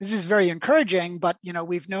 this is very encouraging, but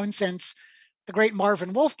we've known since the great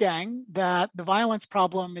Marvin Wolfgang that the violence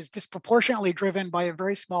problem is disproportionately driven by a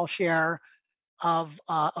very small share of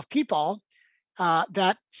people.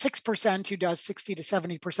 That 6% who does 60 to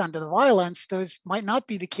 70% of the violence, those might not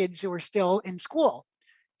be the kids who are still in school,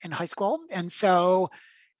 in high school. And so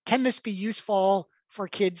can this be useful for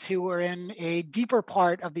kids who are in a deeper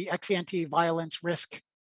part of the ex-ante violence risk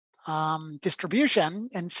distribution?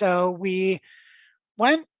 And so we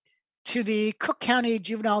went to the Cook County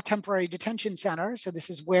Juvenile Temporary Detention Center. So this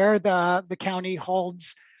is where the county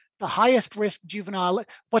holds the highest risk juvenile,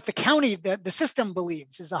 what the county, the system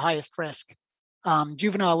believes is the highest risk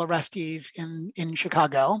juvenile arrestees in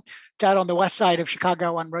Chicago. It's out on the west side of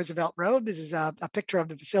Chicago on Roosevelt Road. This is a picture of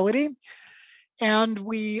the facility. And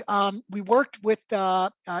we worked with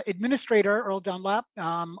the administrator, Earl Dunlap,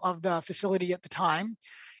 of the facility at the time.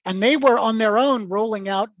 And they were on their own rolling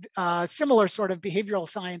out similar sort of behavioral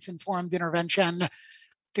science informed intervention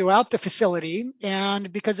throughout the facility.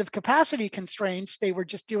 And because of capacity constraints, they were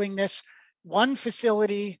just doing this one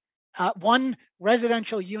facility, one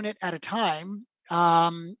residential unit at a time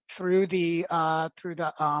through the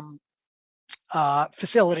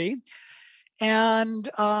facility. And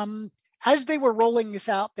as they were rolling this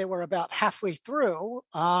out, they were about halfway through.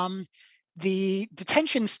 The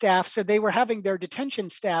detention staff, so they were having their detention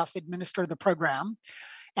staff administer the program.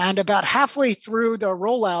 And about halfway through the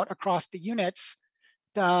rollout across the units,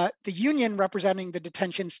 the union representing the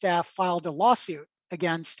detention staff filed a lawsuit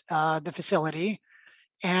against the facility.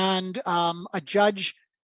 And a judge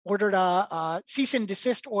ordered a cease and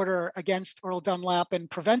desist order against Earl Dunlap and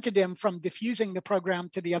prevented him from diffusing the program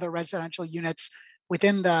to the other residential units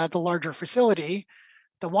within the larger facility.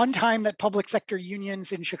 The one time that public sector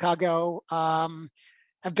unions in Chicago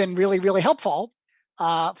have been really, really helpful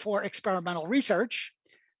for experimental research.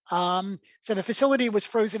 So the facility was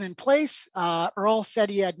frozen in place. Earl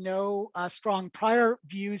said he had no strong prior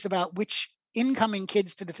views about which incoming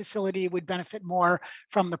kids to the facility would benefit more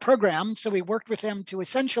from the program. So we worked with him to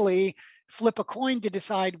essentially flip a coin to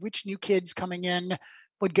decide which new kids coming in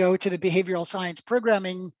would go to the behavioral science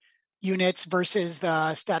programming units versus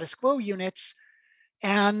the status quo units.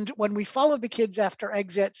 And when we followed the kids after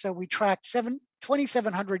exit, so we tracked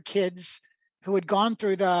 2,700 kids who had gone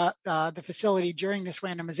through the facility during this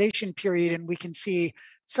randomization period, and we can see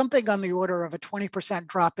something on the order of a 20%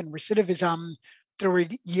 drop in recidivism through a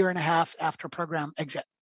year and a half after program exit.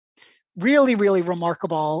 Really, really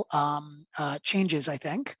remarkable changes, I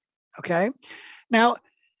think. Okay. Now,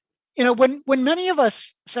 you know, when many of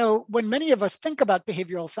us think about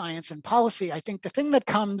behavioral science and policy, I think the thing that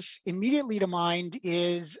comes immediately to mind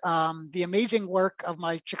is the amazing work of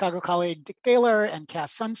my Chicago colleague Dick Thaler and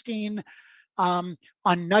Cass Sunstein on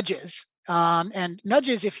nudges. And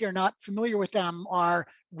nudges, if you're not familiar with them, are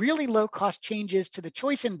really low-cost changes to the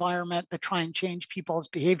choice environment that try and change people's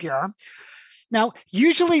behavior. Now,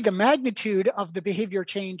 usually the magnitude of the behavior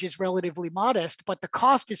change is relatively modest, but the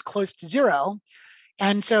cost is close to zero.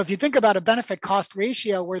 And so if you think about a benefit cost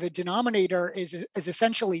ratio where the denominator is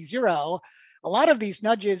essentially zero, a lot of these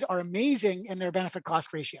nudges are amazing in their benefit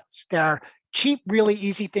cost ratios. They're cheap, really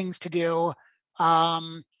easy things to do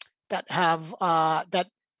that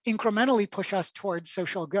incrementally push us towards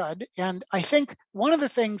social good. And I think one of the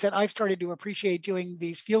things that I've started to appreciate doing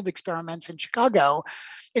these field experiments in Chicago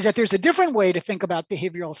is that there's a different way to think about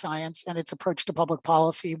behavioral science and its approach to public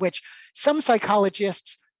policy, which some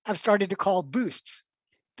psychologists have started to call boosts.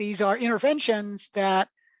 These are interventions that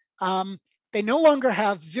they no longer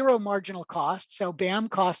have zero marginal cost. So BAM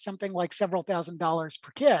costs something like several $1,000s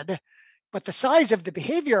per kid, but the size of the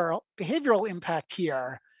behavioral impact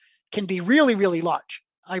here can be really, really large.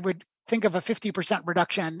 I would think of a 50%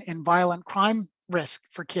 reduction in violent crime risk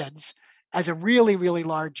for kids as a really, really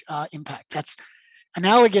large impact. That's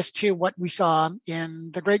analogous to what we saw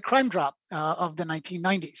in the great crime drop of the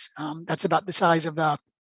 1990s. That's about the size of the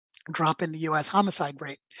drop in the US homicide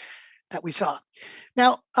rate that we saw.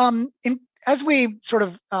 Now, as we sort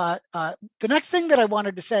of, the next thing that I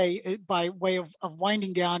wanted to say by way of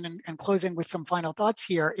winding down and closing with some final thoughts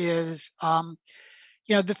here is,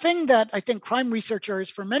 you know, the thing that I think crime researchers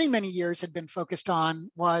for many, many years had been focused on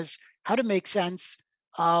was how to make sense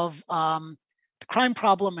of the crime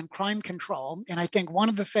problem and crime control. And I think one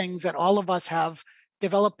of the things that all of us have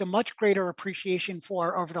developed a much greater appreciation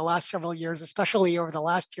for over the last several years, especially over the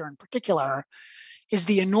last year in particular, is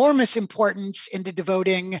the enormous importance into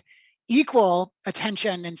devoting equal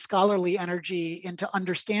attention and scholarly energy into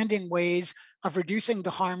understanding ways of reducing the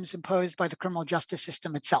harms imposed by the criminal justice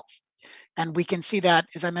system itself. And we can see that,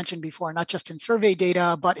 as I mentioned before, not just in survey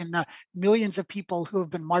data, but in the millions of people who have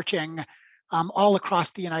been marching all across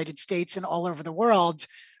the United States and all over the world,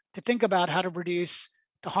 to think about how to reduce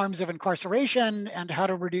the harms of incarceration and how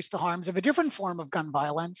to reduce the harms of a different form of gun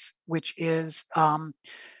violence, which is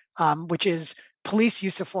police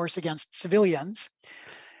use of force against civilians.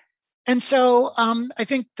 And so I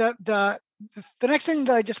think the next thing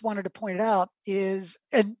that I just wanted to point out is,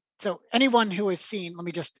 and so anyone who has seen, let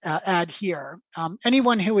me just add here,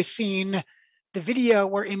 anyone who has seen the video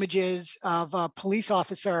or images of a police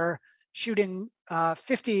officer shooting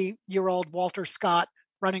 50-year-old Walter Scott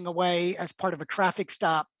running away as part of a traffic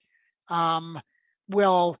stop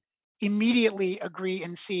will immediately agree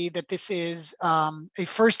and see that this is a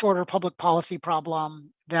first order public policy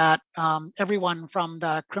problem that everyone from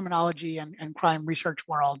the criminology and crime research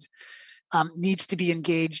world needs to be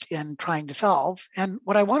engaged in trying to solve. And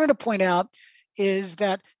what I wanted to point out is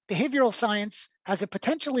that behavioral science has a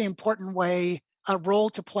potentially important role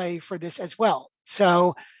to play for this as well.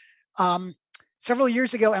 So several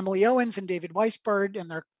years ago, Emily Owens and David Weisberg and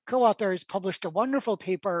their co-authors published a wonderful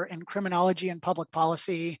paper in Criminology and Public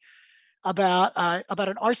Policy about an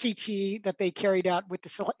RCT that they carried out with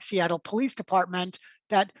the Seattle Police Department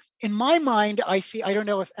that in my mind, I see, I don't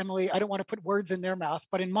know if Emily, I don't want to put words in their mouth,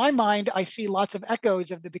 but in my mind, I see lots of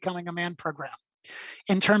echoes of the Becoming a Man program.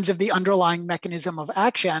 In terms of the underlying mechanism of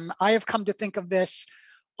action, I have come to think of this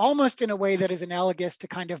almost in a way that is analogous to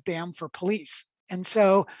kind of BAM for police. And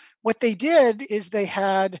so what they did is they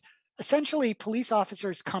had essentially police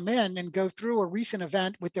officers come in and go through a recent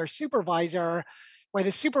event with their supervisor, where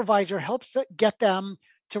the supervisor helps get them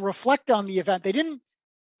to reflect on the event. They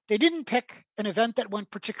didn't pick an event that went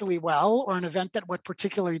particularly well or an event that went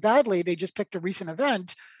particularly badly. They just picked a recent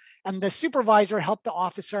event, and the supervisor helped the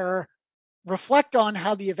officer reflect on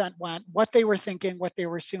how the event went, what they were thinking, what they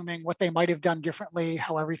were assuming, what they might have done differently,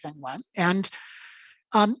 how everything went. And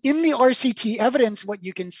in the RCT evidence, what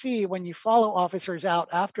you can see when you follow officers out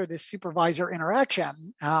after this supervisor interaction,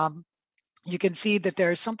 you can see that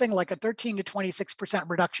there's something like a 13 to 26%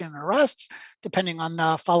 reduction in arrests, depending on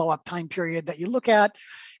the follow-up time period that you look at,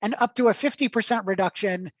 and up to a 50%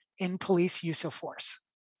 reduction in police use of force,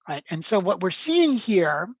 right? And so what we're seeing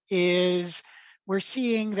here is we're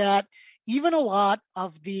seeing that even a lot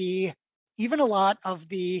of the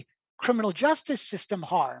criminal justice system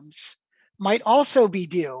harms might also be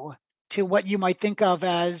due to what you might think of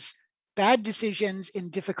as bad decisions in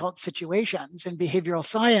difficult situations. And behavioral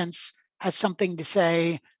science has something to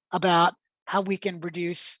say about how we can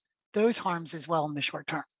reduce those harms as well in the short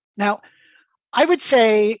term. Now, I would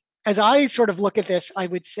say, as I sort of look at this, I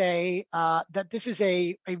would say that this is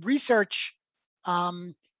a research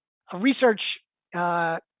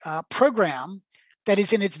program that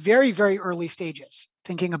is in its very, very early stages,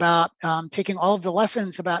 thinking about taking all of the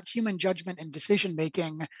lessons about human judgment and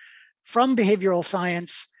decision-making from behavioral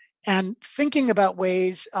science and thinking about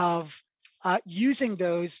ways of using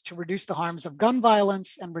those to reduce the harms of gun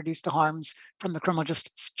violence and reduce the harms from the criminal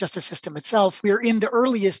justice system itself. We are in the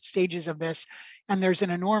earliest stages of this, and there's an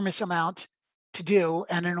enormous amount to do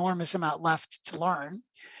and an enormous amount left to learn.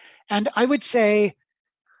 And I would say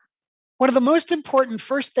one of the most important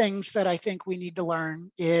first things that I think we need to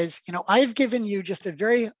learn is, I've given you just a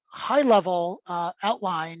very high level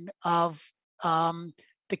outline of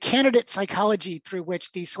the candidate psychology through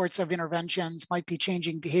which these sorts of interventions might be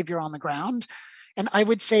changing behavior on the ground. And I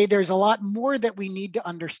would say there's a lot more that we need to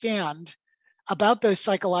understand about those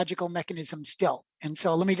psychological mechanisms still. And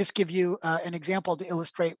so let me just give you an example to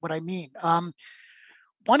illustrate what I mean.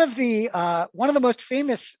 One of the most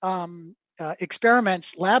famous lab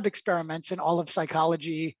experiments in all of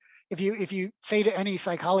psychology, if you say to any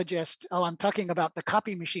psychologist, oh, I'm talking about the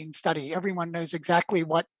copy machine study, everyone knows exactly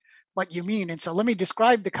what you mean. And so let me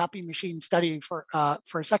describe the copy machine study for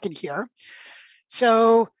a second here.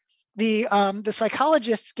 So the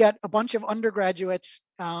psychologists get a bunch of undergraduates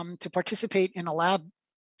to participate in a lab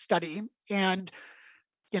study, and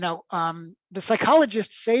the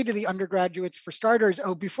psychologists say to the undergraduates, for starters,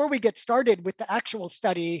 oh, before we get started with the actual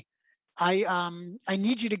study, I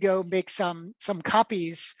need you to go make some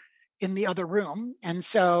copies in the other room. And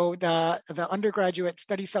so the undergraduate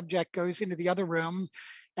study subject goes into the other room,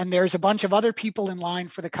 and there's a bunch of other people in line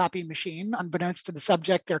for the copy machine. Unbeknownst to the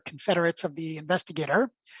subject, they're confederates of the investigator.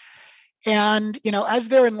 And as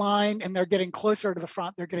they're in line and they're getting closer to the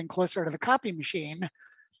front, they're getting closer to the copy machine,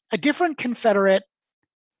 a different confederate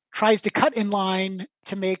tries to cut in line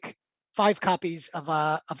to make 5 copies of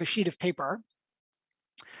a sheet of paper.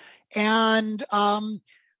 And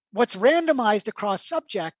what's randomized across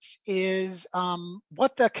subjects is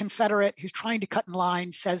what the confederate who's trying to cut in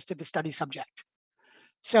line says to the study subject.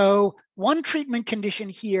 So one treatment condition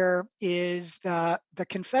here is the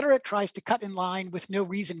confederate tries to cut in line with no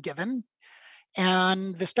reason given.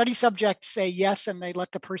 And the study subjects say yes, and they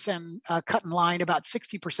let the person cut in line about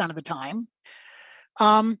 60% of the time.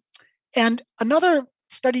 And another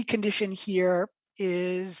study condition here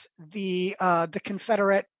is the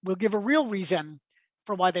Confederate will give a real reason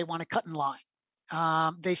for why they want to cut in line.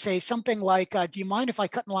 They say something like, do you mind if I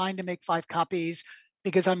cut in line to make 5 copies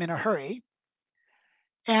because I'm in a hurry?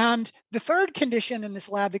 And the third condition in this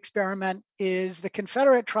lab experiment is the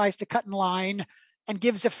Confederate tries to cut in line and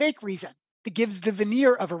gives a fake reason. It gives the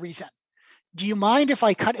veneer of a reason. Do you mind if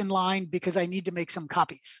I cut in line because I need to make some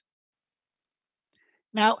copies?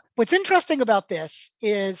 Now, what's interesting about this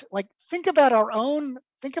is, like, think about our own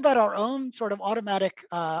sort of automatic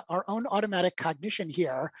cognition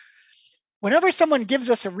here. Whenever someone gives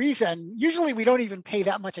us a reason, usually we don't even pay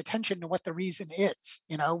that much attention to what the reason is.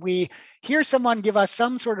 You know, we hear someone give us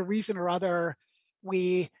some sort of reason or other.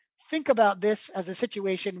 We think about this as a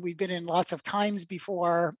situation we've been in lots of times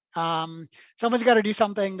before. Someone's got to do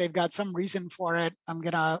something. They've got some reason for it. I'm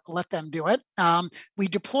going to let them do it. We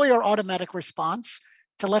deploy our automatic response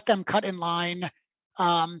to let them cut in line.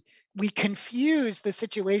 We confuse the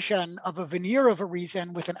situation of a veneer of a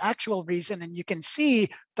reason with an actual reason, and you can see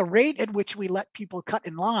the rate at which we let people cut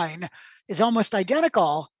in line is almost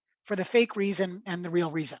identical for the fake reason and the real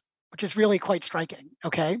reason, which is really quite striking.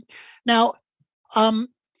 Okay, now,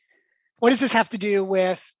 what does this have to do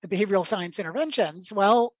with the behavioral science interventions?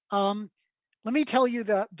 Well, let me tell you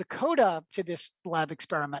the coda to this lab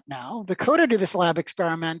experiment now. The coda to this lab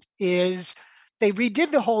experiment is they redid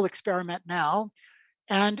the whole experiment now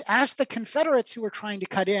and asked the Confederates who were trying to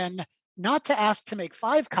cut in not to ask to make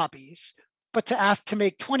 5 copies, but to ask to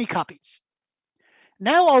make 20 copies.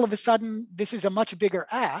 Now, all of a sudden, this is a much bigger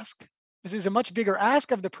ask. This is a much bigger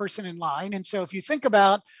ask of the person in line. And so if you think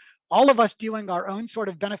about all of us doing our own sort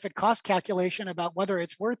of benefit cost calculation about whether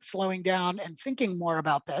it's worth slowing down and thinking more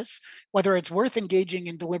about this, whether it's worth engaging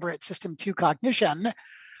in deliberate system 2 cognition,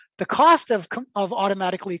 the cost of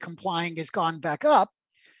automatically complying has gone back up.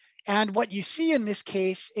 And what you see in this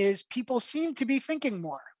case is people seem to be thinking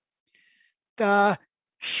more. The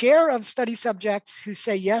share of study subjects who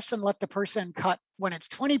say yes and let the person cut when it's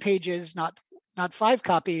 20 pages, not 5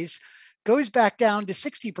 copies, goes back down to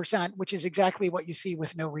 60%, which is exactly what you see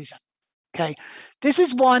with no reason. Okay, this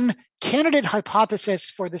is one candidate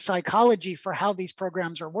hypothesis for the psychology for how these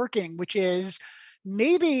programs are working, which is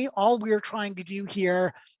maybe all we're trying to do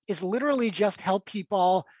here is literally just help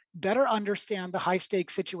people better understand the high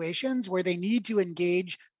stakes situations where they need to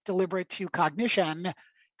engage deliberate 2 cognition.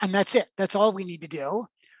 And that's it. That's all we need to do.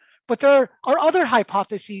 But there are other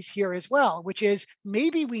hypotheses here as well, which is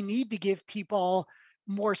maybe we need to give people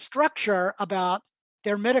more structure about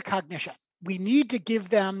their metacognition. We need to give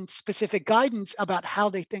them specific guidance about how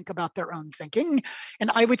they think about their own thinking.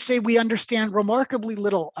 And I would say we understand remarkably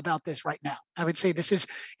little about this right now. I would say this is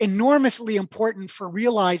enormously important for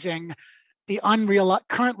realizing the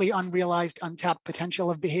currently unrealized untapped potential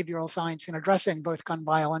of behavioral science in addressing both gun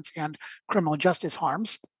violence and criminal justice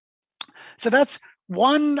harms. So that's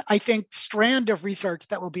one, I think, strand of research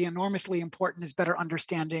that will be enormously important, is better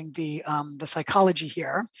understanding the psychology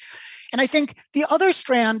here. And I think the other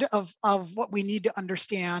strand of what we need to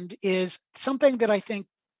understand is something that I think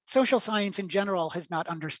social science in general has not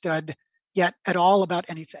understood yet at all about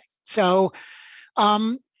anything. So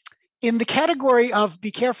in the category of be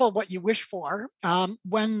careful what you wish for,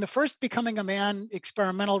 when the first Becoming a Man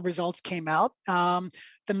experimental results came out,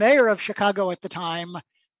 the mayor of Chicago at the time,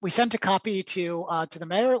 we sent a copy to the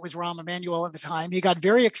mayor. It was Rahm Emanuel at the time. He got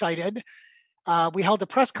very excited. We held a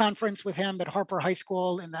press conference with him at Harper High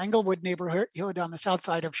School in the Englewood neighborhood on the south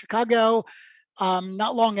side of Chicago.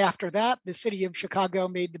 Not long after that, the city of Chicago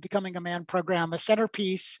made the Becoming a Man program a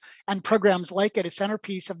centerpiece, and programs like it a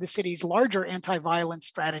centerpiece of the city's larger anti-violence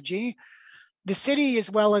strategy. The city, as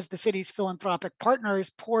well as the city's philanthropic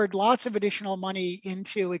partners, poured lots of additional money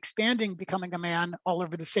into expanding Becoming a Man all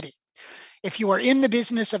over the city. If you are in the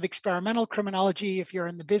business of experimental criminology, if you're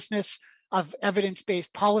in the business of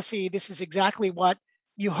evidence-based policy, this is exactly what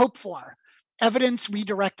you hope for. Evidence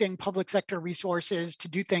redirecting public sector resources to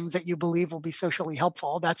do things that you believe will be socially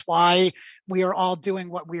helpful. That's why we are all doing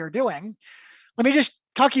what we are doing. Let me just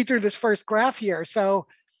talk you through this first graph here. So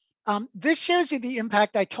this shows you the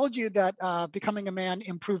impact. I told you that Becoming a Man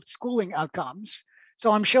improved schooling outcomes.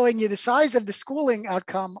 So I'm showing you the size of the schooling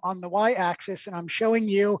outcome on the y-axis, and I'm showing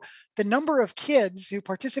you the number of kids who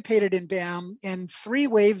participated in BAM in 3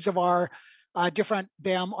 waves of our different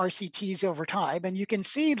BAM RCTs over time. And you can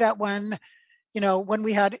see that when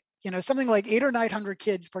we had something like 800 or 900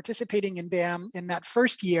 kids participating in BAM in that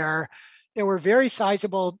first year, there were very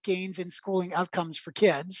sizable gains in schooling outcomes for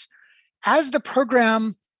kids. As the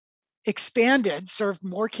program expanded, served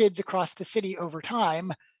more kids across the city over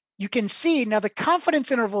time, you can see now the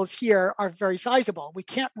confidence intervals here are very sizable. We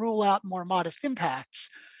can't rule out more modest impacts,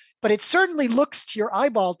 but it certainly looks to your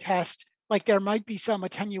eyeball test like there might be some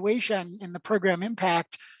attenuation in the program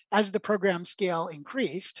impact as the program scale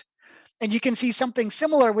increased. And you can see something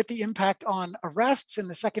similar with the impact on arrests in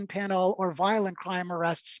the second panel, or violent crime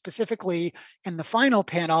arrests specifically in the final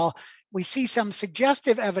panel. We see some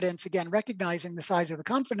suggestive evidence, again, recognizing the size of the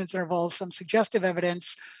confidence intervals, some suggestive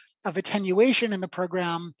evidence of attenuation in the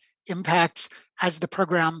program impacts as the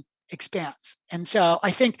program expands. And so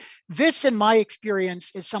I think this, in my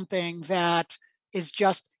experience, is something that is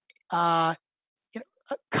just a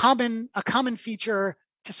common feature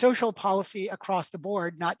to social policy across the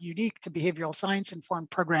board, not unique to behavioral science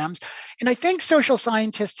informed programs. And I think social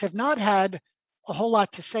scientists have not had a whole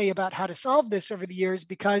lot to say about how to solve this over the years,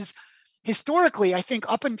 because historically, I think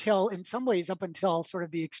in some ways up until sort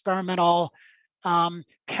of the experimental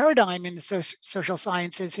paradigm in the social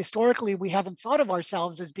sciences, historically, we haven't thought of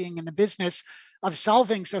ourselves as being in the business of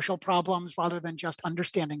solving social problems rather than just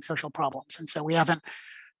understanding social problems. And so we haven't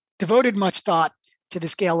devoted much thought to the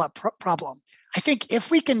scale up problem. I think if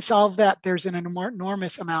we can solve that, there's an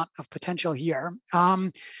enormous amount of potential here.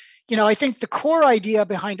 I think the core idea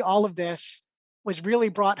behind all of this was really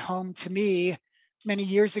brought home to me many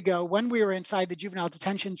years ago when we were inside the juvenile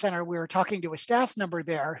detention center. We were talking to a staff member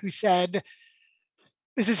there who said,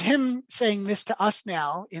 this is him saying this to us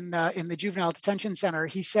now in the juvenile detention center.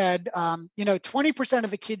 He said, 20%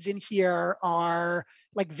 of the kids in here are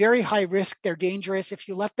like very high risk. They're dangerous. If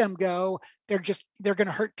you let them go, they're going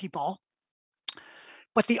to hurt people.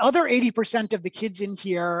 But the other 80% of the kids in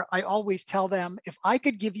here, I always tell them, if I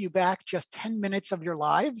could give you back just 10 minutes of your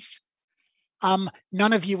lives,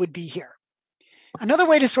 none of you would be here. Another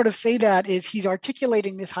way to sort of say that is he's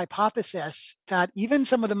articulating this hypothesis that even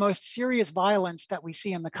some of the most serious violence that we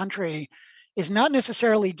see in the country is not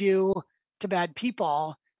necessarily due to bad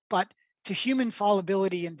people, but to human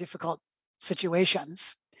fallibility in difficult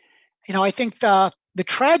situations. I think the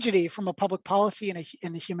tragedy from a public policy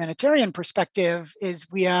and a humanitarian perspective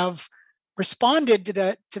is we have responded to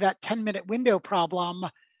that 10-minute window problem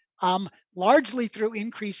largely through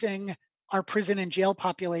increasing our prison and jail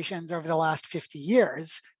populations over the last 50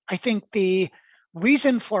 years. I think the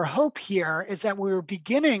reason for hope here is that we were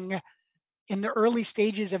beginning in the early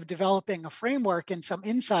stages of developing a framework and some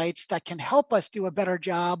insights that can help us do a better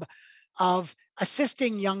job of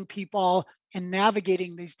assisting young people in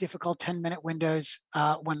navigating these difficult 10-minute windows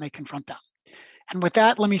when they confront them. And with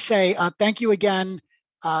that, let me say thank you again,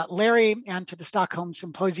 Larry, and to the Stockholm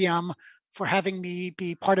Symposium for having me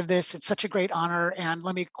be part of this. It's such a great honor. And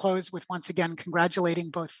let me close with once again congratulating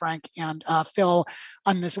both Frank and Phil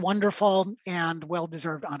on this wonderful and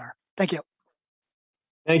well-deserved honor. Thank you.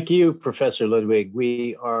 Thank you, Professor Ludwig.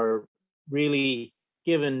 We are really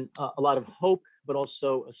given a lot of hope, but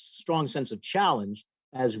also a strong sense of challenge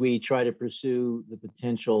as we try to pursue the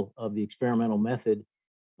potential of the experimental method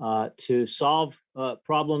to solve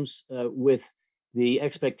problems with the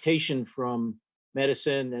expectation from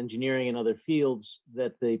medicine, engineering, and other fields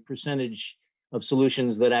that the percentage of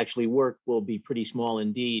solutions that actually work will be pretty small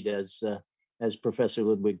indeed, as Professor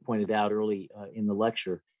Ludwig pointed out early in the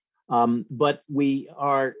lecture. But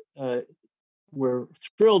we're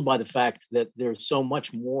thrilled by the fact that there's so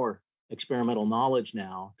much more experimental knowledge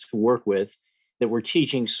now to work with, that we're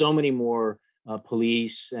teaching so many more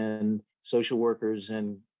police and social workers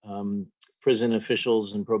and prison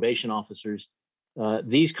officials and probation officers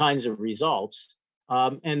these kinds of results.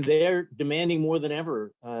 And they're demanding more than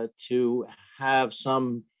ever to have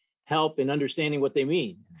some help in understanding what they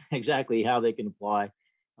mean, exactly how they can apply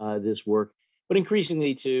this work, but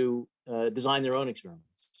increasingly to design their own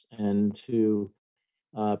experiments and to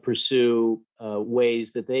pursue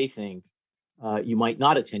ways that they think you might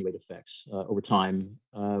not attenuate effects over time.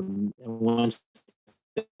 And once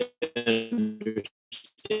they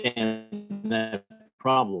understand that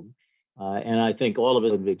problem, and I think all of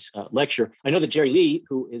Ludwig's lecture. I know that Jerry Lee,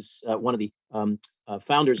 who is one of the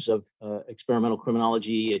founders of experimental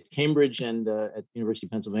criminology at Cambridge and at University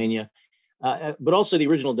of Pennsylvania, but also the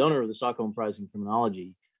original donor of the Stockholm Prize in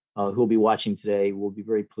Criminology, who will be watching today, will be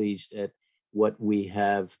very pleased at what we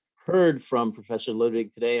have heard from Professor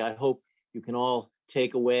Ludwig today. I hope you can all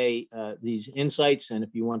take away these insights, and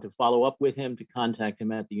if you want to follow up with him, to contact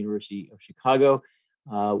him at the University of Chicago.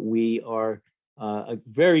 We are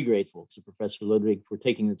very grateful to Professor Ludwig for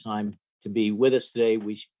taking the time to be with us today.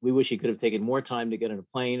 We wish he could have taken more time to get on a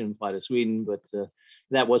plane and fly to Sweden, but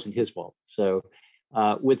that wasn't his fault. So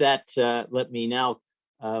with that, let me now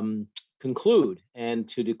conclude and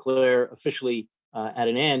to declare officially at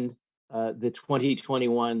an end the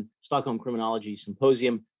 2021 Stockholm Criminology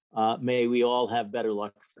Symposium. May we all have better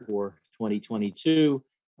luck for 2022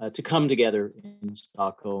 to come together in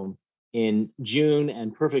Stockholm in June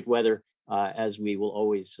and perfect weather, as we will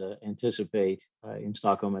always anticipate in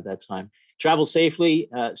Stockholm at that time. Travel safely,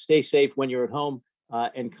 stay safe when you're at home,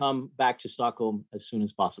 and come back to Stockholm as soon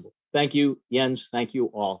as possible. Thank you, Jens. Thank you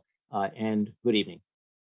all, and good evening.